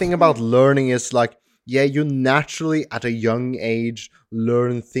 the thing about learning is like, yeah, you naturally at a young age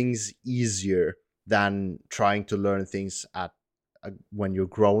learn things easier than trying to learn things when you're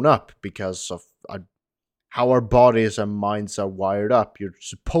grown up, because of how our bodies and minds are wired up. You're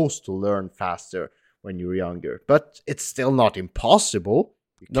supposed to learn faster when you're younger, but it's still not impossible.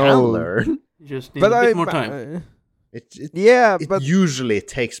 You can learn. You just need a bit more time. It usually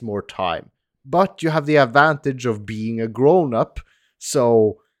takes more time, but you have the advantage of being a grown-up,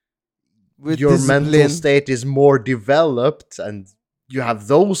 so your mental state is more developed, and you have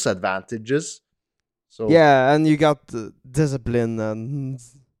those advantages. So yeah, and you got discipline, and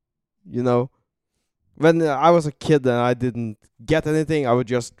you know, when I was a kid and I didn't get anything, I would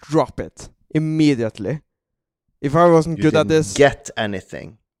just drop it immediately. If I wasn't good at this, get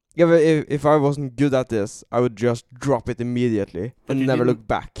anything. Yeah, but if I wasn't good at this, I would just drop it immediately But and you never didn't- look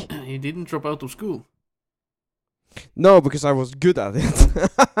back. You didn't drop out of school. No, because I was good at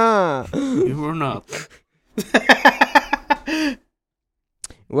it. You were not.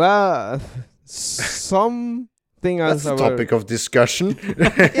 Well, something else. That's the topic of discussion.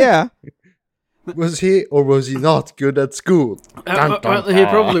 Yeah. Was he or was he not good at school? Dun, dun, Well, he dun.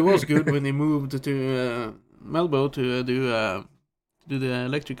 probably was good when he moved to Melbourne to do the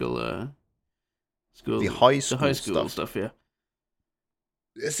electrical school. The high school stuff, yeah.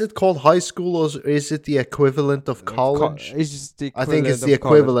 Is it called high school or is it the equivalent of college? It's just the I think it's equivalent the of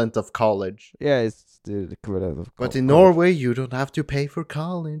college. equivalent of college. Yeah, it's the equivalent of But in college. Norway, you don't have to pay for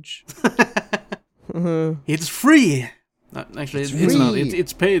college. It's free. Actually, It's it's not. free.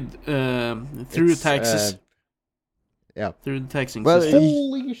 It's paid through It's, taxes. yeah. Through the taxing Well, system.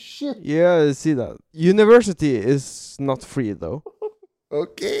 Holy shit. Yeah, I see that. University is not free though.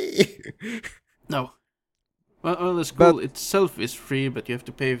 Okay. No. Well, the school But- itself is free, but you have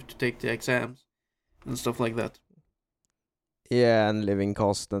to pay to take the exams and stuff like that. Yeah, and living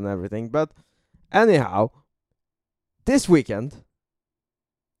cost and everything. But anyhow, this weekend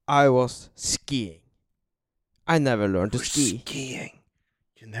I was skiing. I never learned to You're ski. skiing.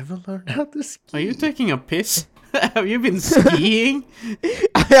 You never learned how to ski. Are you taking a piss? Have you been skiing?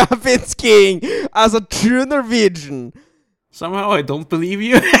 I have been skiing as a true Norwegian. Somehow I don't believe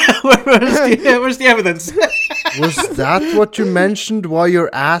you. Where's the evidence? Was that what you mentioned why your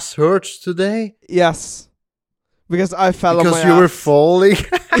ass hurts today? Yes. Because I fell on my Because you were ass. falling?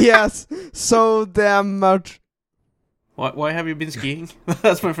 Yes. So damn much. Why have you been skiing?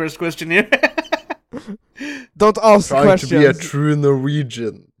 That's my first question here. Don't ask Trying questions. to be a true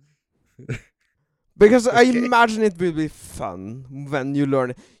Norwegian. Because I Okay. imagine it will be fun when you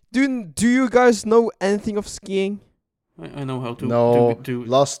learn it. Do you guys know anything of skiing? I know how to No, to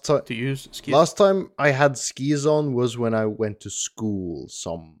last time use skis. last time I had skis on was when I went to school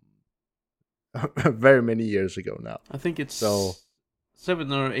some very many years ago now. I think it's So-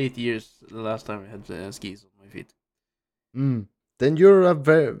 7 or 8 years the last time I had skis on my feet. Then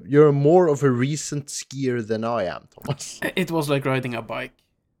you're more of a recent skier than I am, Thomas. It was like riding a bike,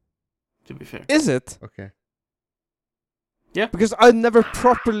 to be fair. Is it? Okay. Because I never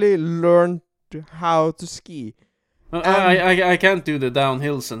properly learned how to ski. I can't do the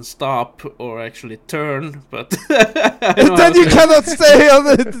downhills and stop or actually turn, but I know how Then you to- cannot stay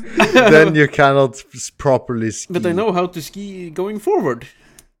on it. Then you cannot properly ski. But I know how to ski going forward.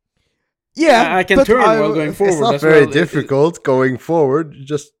 Yeah, I can but turn while going forward. It's not as very well. difficult going forward.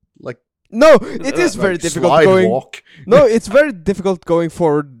 Just like No, it is very difficult slide going. walk. No, it's very difficult going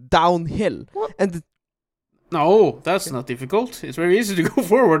forward downhill. And No, that's not difficult. It's very easy to go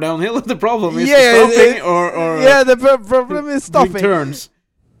forward downhill. The problem is Yeah, stopping it- or yeah, the problem is doing stopping. turns.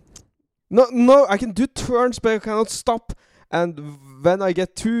 No, I can do turns, but I cannot stop. And when I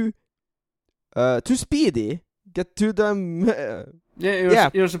get too speedy, get to them.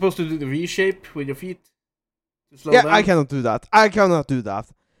 You're supposed to do the V shape with your feet to slow Yeah, down. I cannot do that. I cannot do that.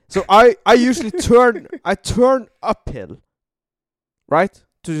 So I usually turn. I turn uphill, right,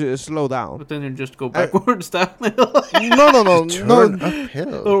 to slow down. But then you just go backwards downhill. No, Turn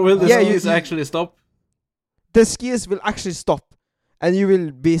uphill. Or will the Yeah, skis you- actually stop? The skis will actually stop, and you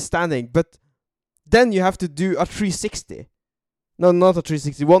will be standing. But then you have to do a 360. No, not a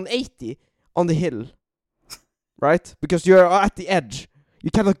 360. 180 on the hill, right? Because you're at the edge.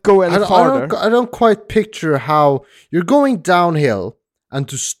 You cannot go any farther. I don't quite picture how you're going downhill and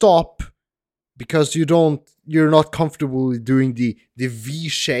to stop because you're not comfortable with doing the V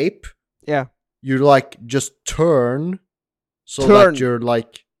shape. Yeah. You like just turn so Turn. that you're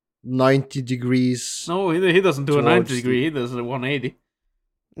like 90 degrees. No, he doesn't do a 90 Towards degree. He does a 180.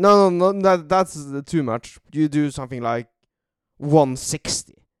 No, that's too much. You do something like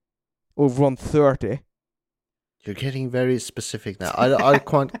 160 or 130. You're getting very specific now. I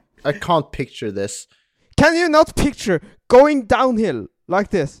can't picture this. Can you not picture going downhill like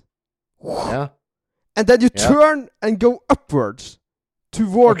this? Yeah. And then you Yeah. turn and go upwards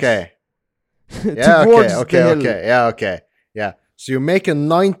towards Okay. Yeah. towards Okay. the hill. Okay. Yeah. Okay. Yeah. So you make a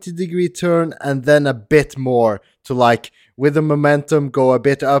 90-degree turn and then a bit more to like with the momentum go a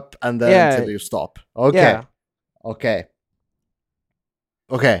bit up and then Yeah. until you stop. Okay. Yeah. Okay.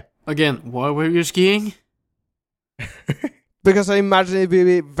 Okay. Again, why were you skiing? Because I imagine it will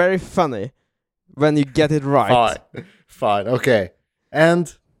be very funny when you get it right. Fine. Fine. Okay.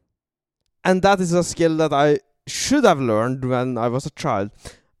 And And that is a skill that I should have learned when I was a child.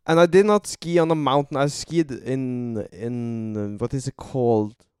 And I did not ski on a mountain. I skied in what is it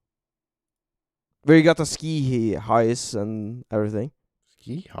called? Where you got a ski highs and everything.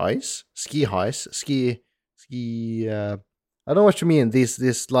 ski highs. I know what you mean.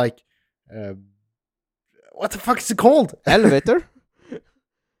 This like, what the fuck is it called? Elevator?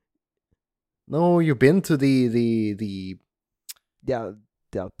 No, you've been to the Yeah,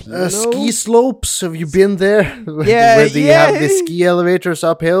 the Alpino? ski slopes. Have you been there? Yeah, Where they have the ski elevators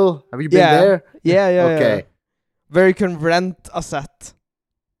uphill. Have you been there? Yeah. Okay. Where you can rent a set.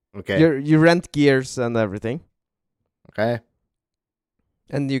 Okay. You rent gears and everything, Okay.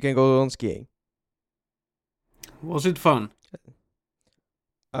 and you can go on skiing. Was it fun?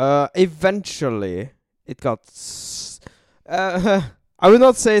 Eventually, it got. I would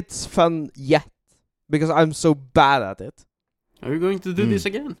not say it's fun yet, because I'm so bad at it. Are you going to do this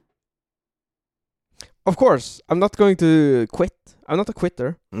again? Of course, I'm not going to quit. I'm not a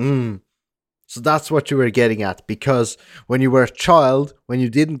quitter. So that's what you were getting at, because when you were a child, when you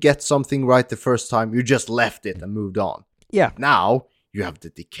didn't get something right the first time, you just left it and moved on. Yeah. Now you have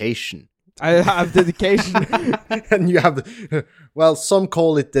dedication. I have dedication. And you have, well, some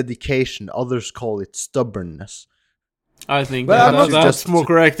call it dedication, others call it stubbornness. I think Well, that's more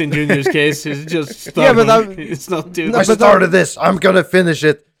correct in Junior's case. It's just stubborn. Yeah, but I'm- it's not too. No, I but started this. I'm gonna finish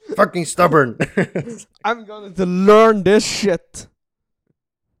it. Fucking stubborn. I'm going to learn this shit.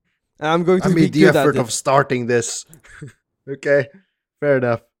 And I'm going to I be made the good at effort it. of starting this. Okay, fair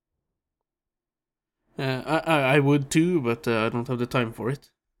enough. I would too, but I don't have the time for it.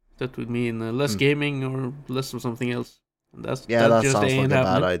 That would mean less gaming or less of something else. And that That just sounds like a ain't bad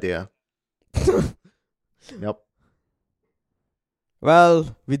happening. idea. Yep.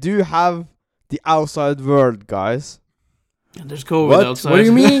 Well, we do have the outside world, guys. And there's COVID What? outside. What do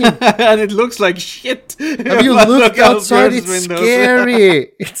you mean? And it looks like shit. Have you Look looked out outside? yours It's windows.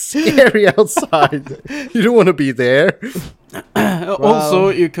 scary. It's scary outside. You don't want to be there. Also,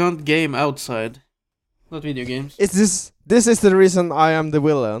 you can't game outside. Not video games. This is the reason I am the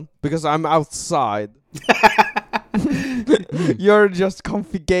villain, because I'm outside. You're just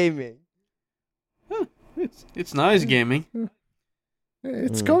comfy gaming. It's nice gaming.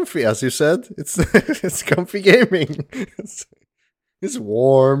 It's comfy, as you said. It's it's comfy gaming. It's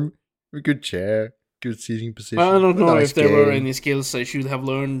warm. A good chair. Good seating position. I don't know nice if there were game. any skills I should have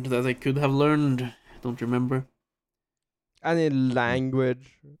learned that I could have learned. Don't remember. Any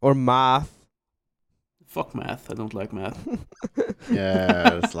language or math. Fuck math. I don't like math.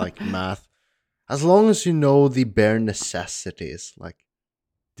 Yeah, it's like math. As long as you know the bare necessities, like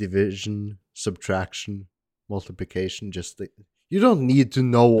division, subtraction, multiplication, you don't need to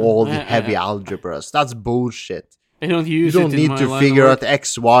know all the heavy algebras. That's bullshit. I don't use You don't it in need my to line figure of out work.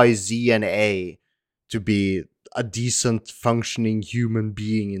 X, Y, Z, and A to be a decent, functioning human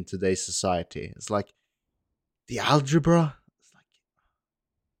being in today's society. It's like the algebra. It's like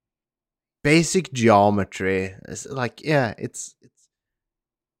basic geometry. It's like, yeah, it's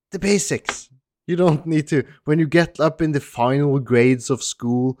the basics. You don't need to. When you get up in the final grades of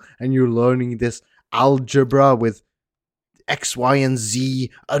school and you're learning this algebra with X, Y, and Z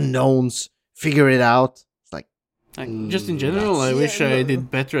unknowns, figure it out. It's like, Just in general, I wish I did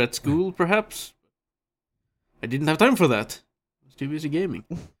better at school, perhaps. I didn't have time for that. I was too busy gaming.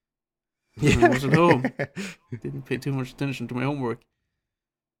 I was at home. Didn't pay too much attention to my homework.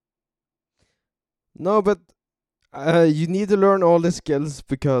 No, but you need to learn all the skills,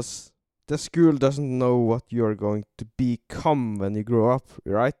 because the school doesn't know what you're going to become when you grow up,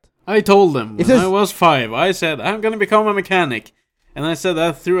 right? I told them If when there's- I was 5, I said, I'm gonna become a mechanic. And I said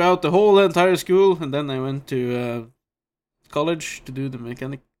that throughout the whole entire school, and then I went to college to do the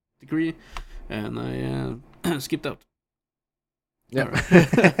mechanic degree, and I skipped out. yeah.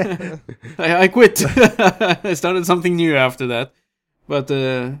 I quit. I started something new after that. But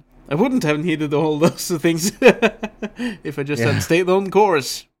I wouldn't have needed all those things if I just Yeah. had stayed on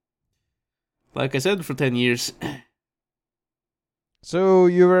course. Like I said, for 10 years. So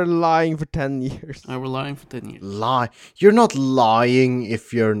you were lying for 10 years. I was lying for 10 years. Lie. You're not lying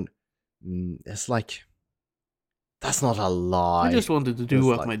if you're. It's like. That's not a lie. I just wanted to do It's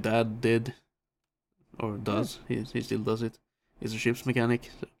what like- my dad did. Or does. He still does it. He's a ship's mechanic.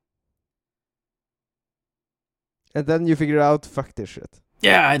 So. And then you figure out, fuck this shit.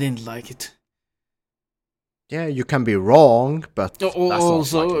 Yeah, I didn't like it. Yeah, you can be wrong, but that's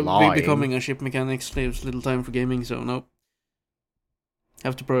Also, not like lying. becoming a ship mechanic leaves little time for gaming, so no.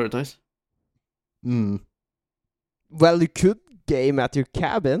 Have to prioritize. Well, you could game at your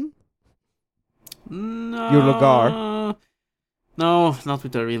cabin. No. Your Lugar. No, not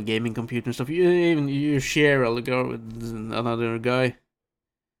with a real gaming computer and stuff. You share a Lugar with another guy.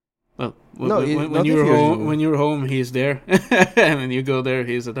 Well, No, when not if you're you're- home, when you're home, he's there, and when you go there,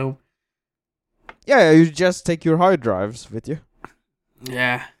 he's at home. Yeah, you just take your hard drives with you.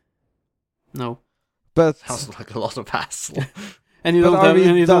 Yeah. No. But Sounds like a lot of hassle. And you But don't are have we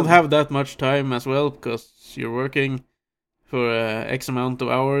and you don't done? have that much time as well because you're working for X amount of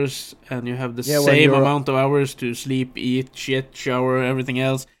hours, and you have the Yeah, when same you're- amount of hours to sleep, eat, shit, shower, everything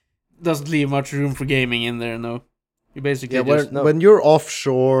else. Doesn't leave much room for gaming in there. No, you basically Yeah, just No. when you're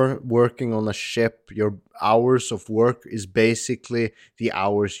offshore working on a ship, your hours of work is basically the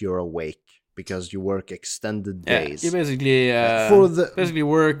hours you're awake because you work extended days. you basically For the- basically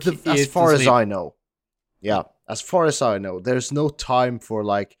work. As eat, far and as sleep. I know. Yeah, as far as I know, there's no time for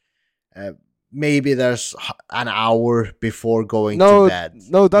like maybe there's an hour before going No, to bed.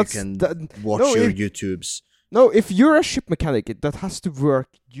 no, that's you can that- watch no, your if- YouTubes. No, if you're a ship mechanic that has to work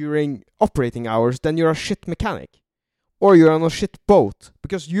during operating hours, then you're a shit mechanic. Or you're on a shit boat,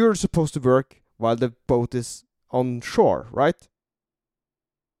 because you're supposed to work while the boat is on shore, right?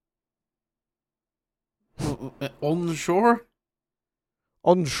 On shore.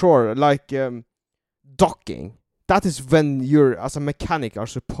 On shore, like docking. That is when you're, as a mechanic, are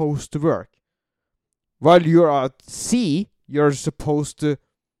supposed to work. While you're at sea, you're supposed to...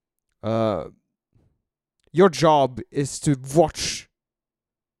 your job is to watch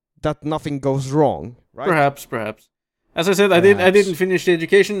that nothing goes wrong, right? Perhaps. As I said, I didn't finish the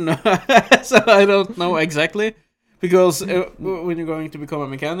education, so I don't know exactly. Because when you're going to become a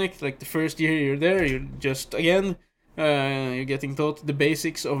mechanic, like the first year you're there, you're just again you're getting taught the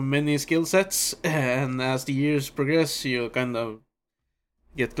basics of many skill sets, and as the years progress, you kind of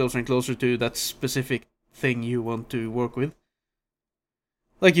get closer and closer to that specific thing you want to work with,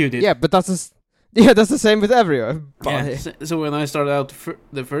 like you did. Yeah, but that's the same with everyone. Yeah, so when I started out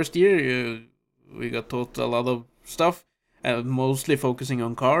the first year, we got taught a lot of stuff, mostly focusing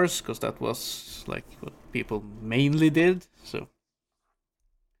on cars, because that was like what people mainly did. So,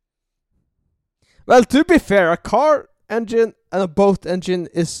 Well, to be fair, a car engine and a boat engine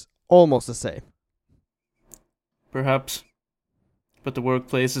is almost the same. perhaps, but the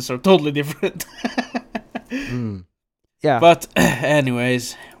workplaces are totally different. Yeah. But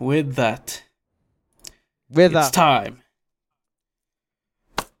anyways, with that, with it's that, time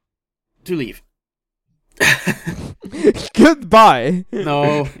to leave. goodbye.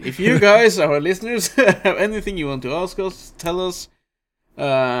 No, if you guys, our listeners, have anything you want to ask us, tell us.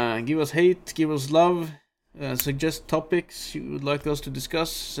 Give us hate, give us love, suggest topics you would like us to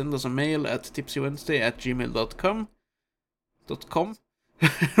discuss. Send us a mail at tipsywednesday@gmail.com.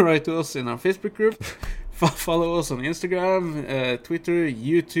 Write to us in our Facebook group. Follow us on Instagram, Twitter,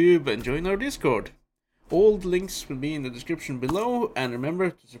 YouTube, and join our Discord. All the links will be in the description below, and remember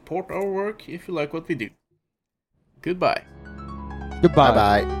to support our work if you like what we do. Goodbye.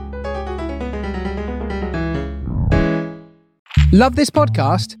 Goodbye. Bye-bye. Love this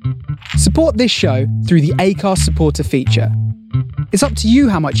podcast? Support this show through the Acast supporter feature. It's up to you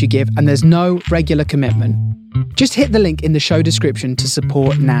how much you give, and there's no regular commitment. Just hit the link in the show description to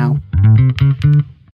support now.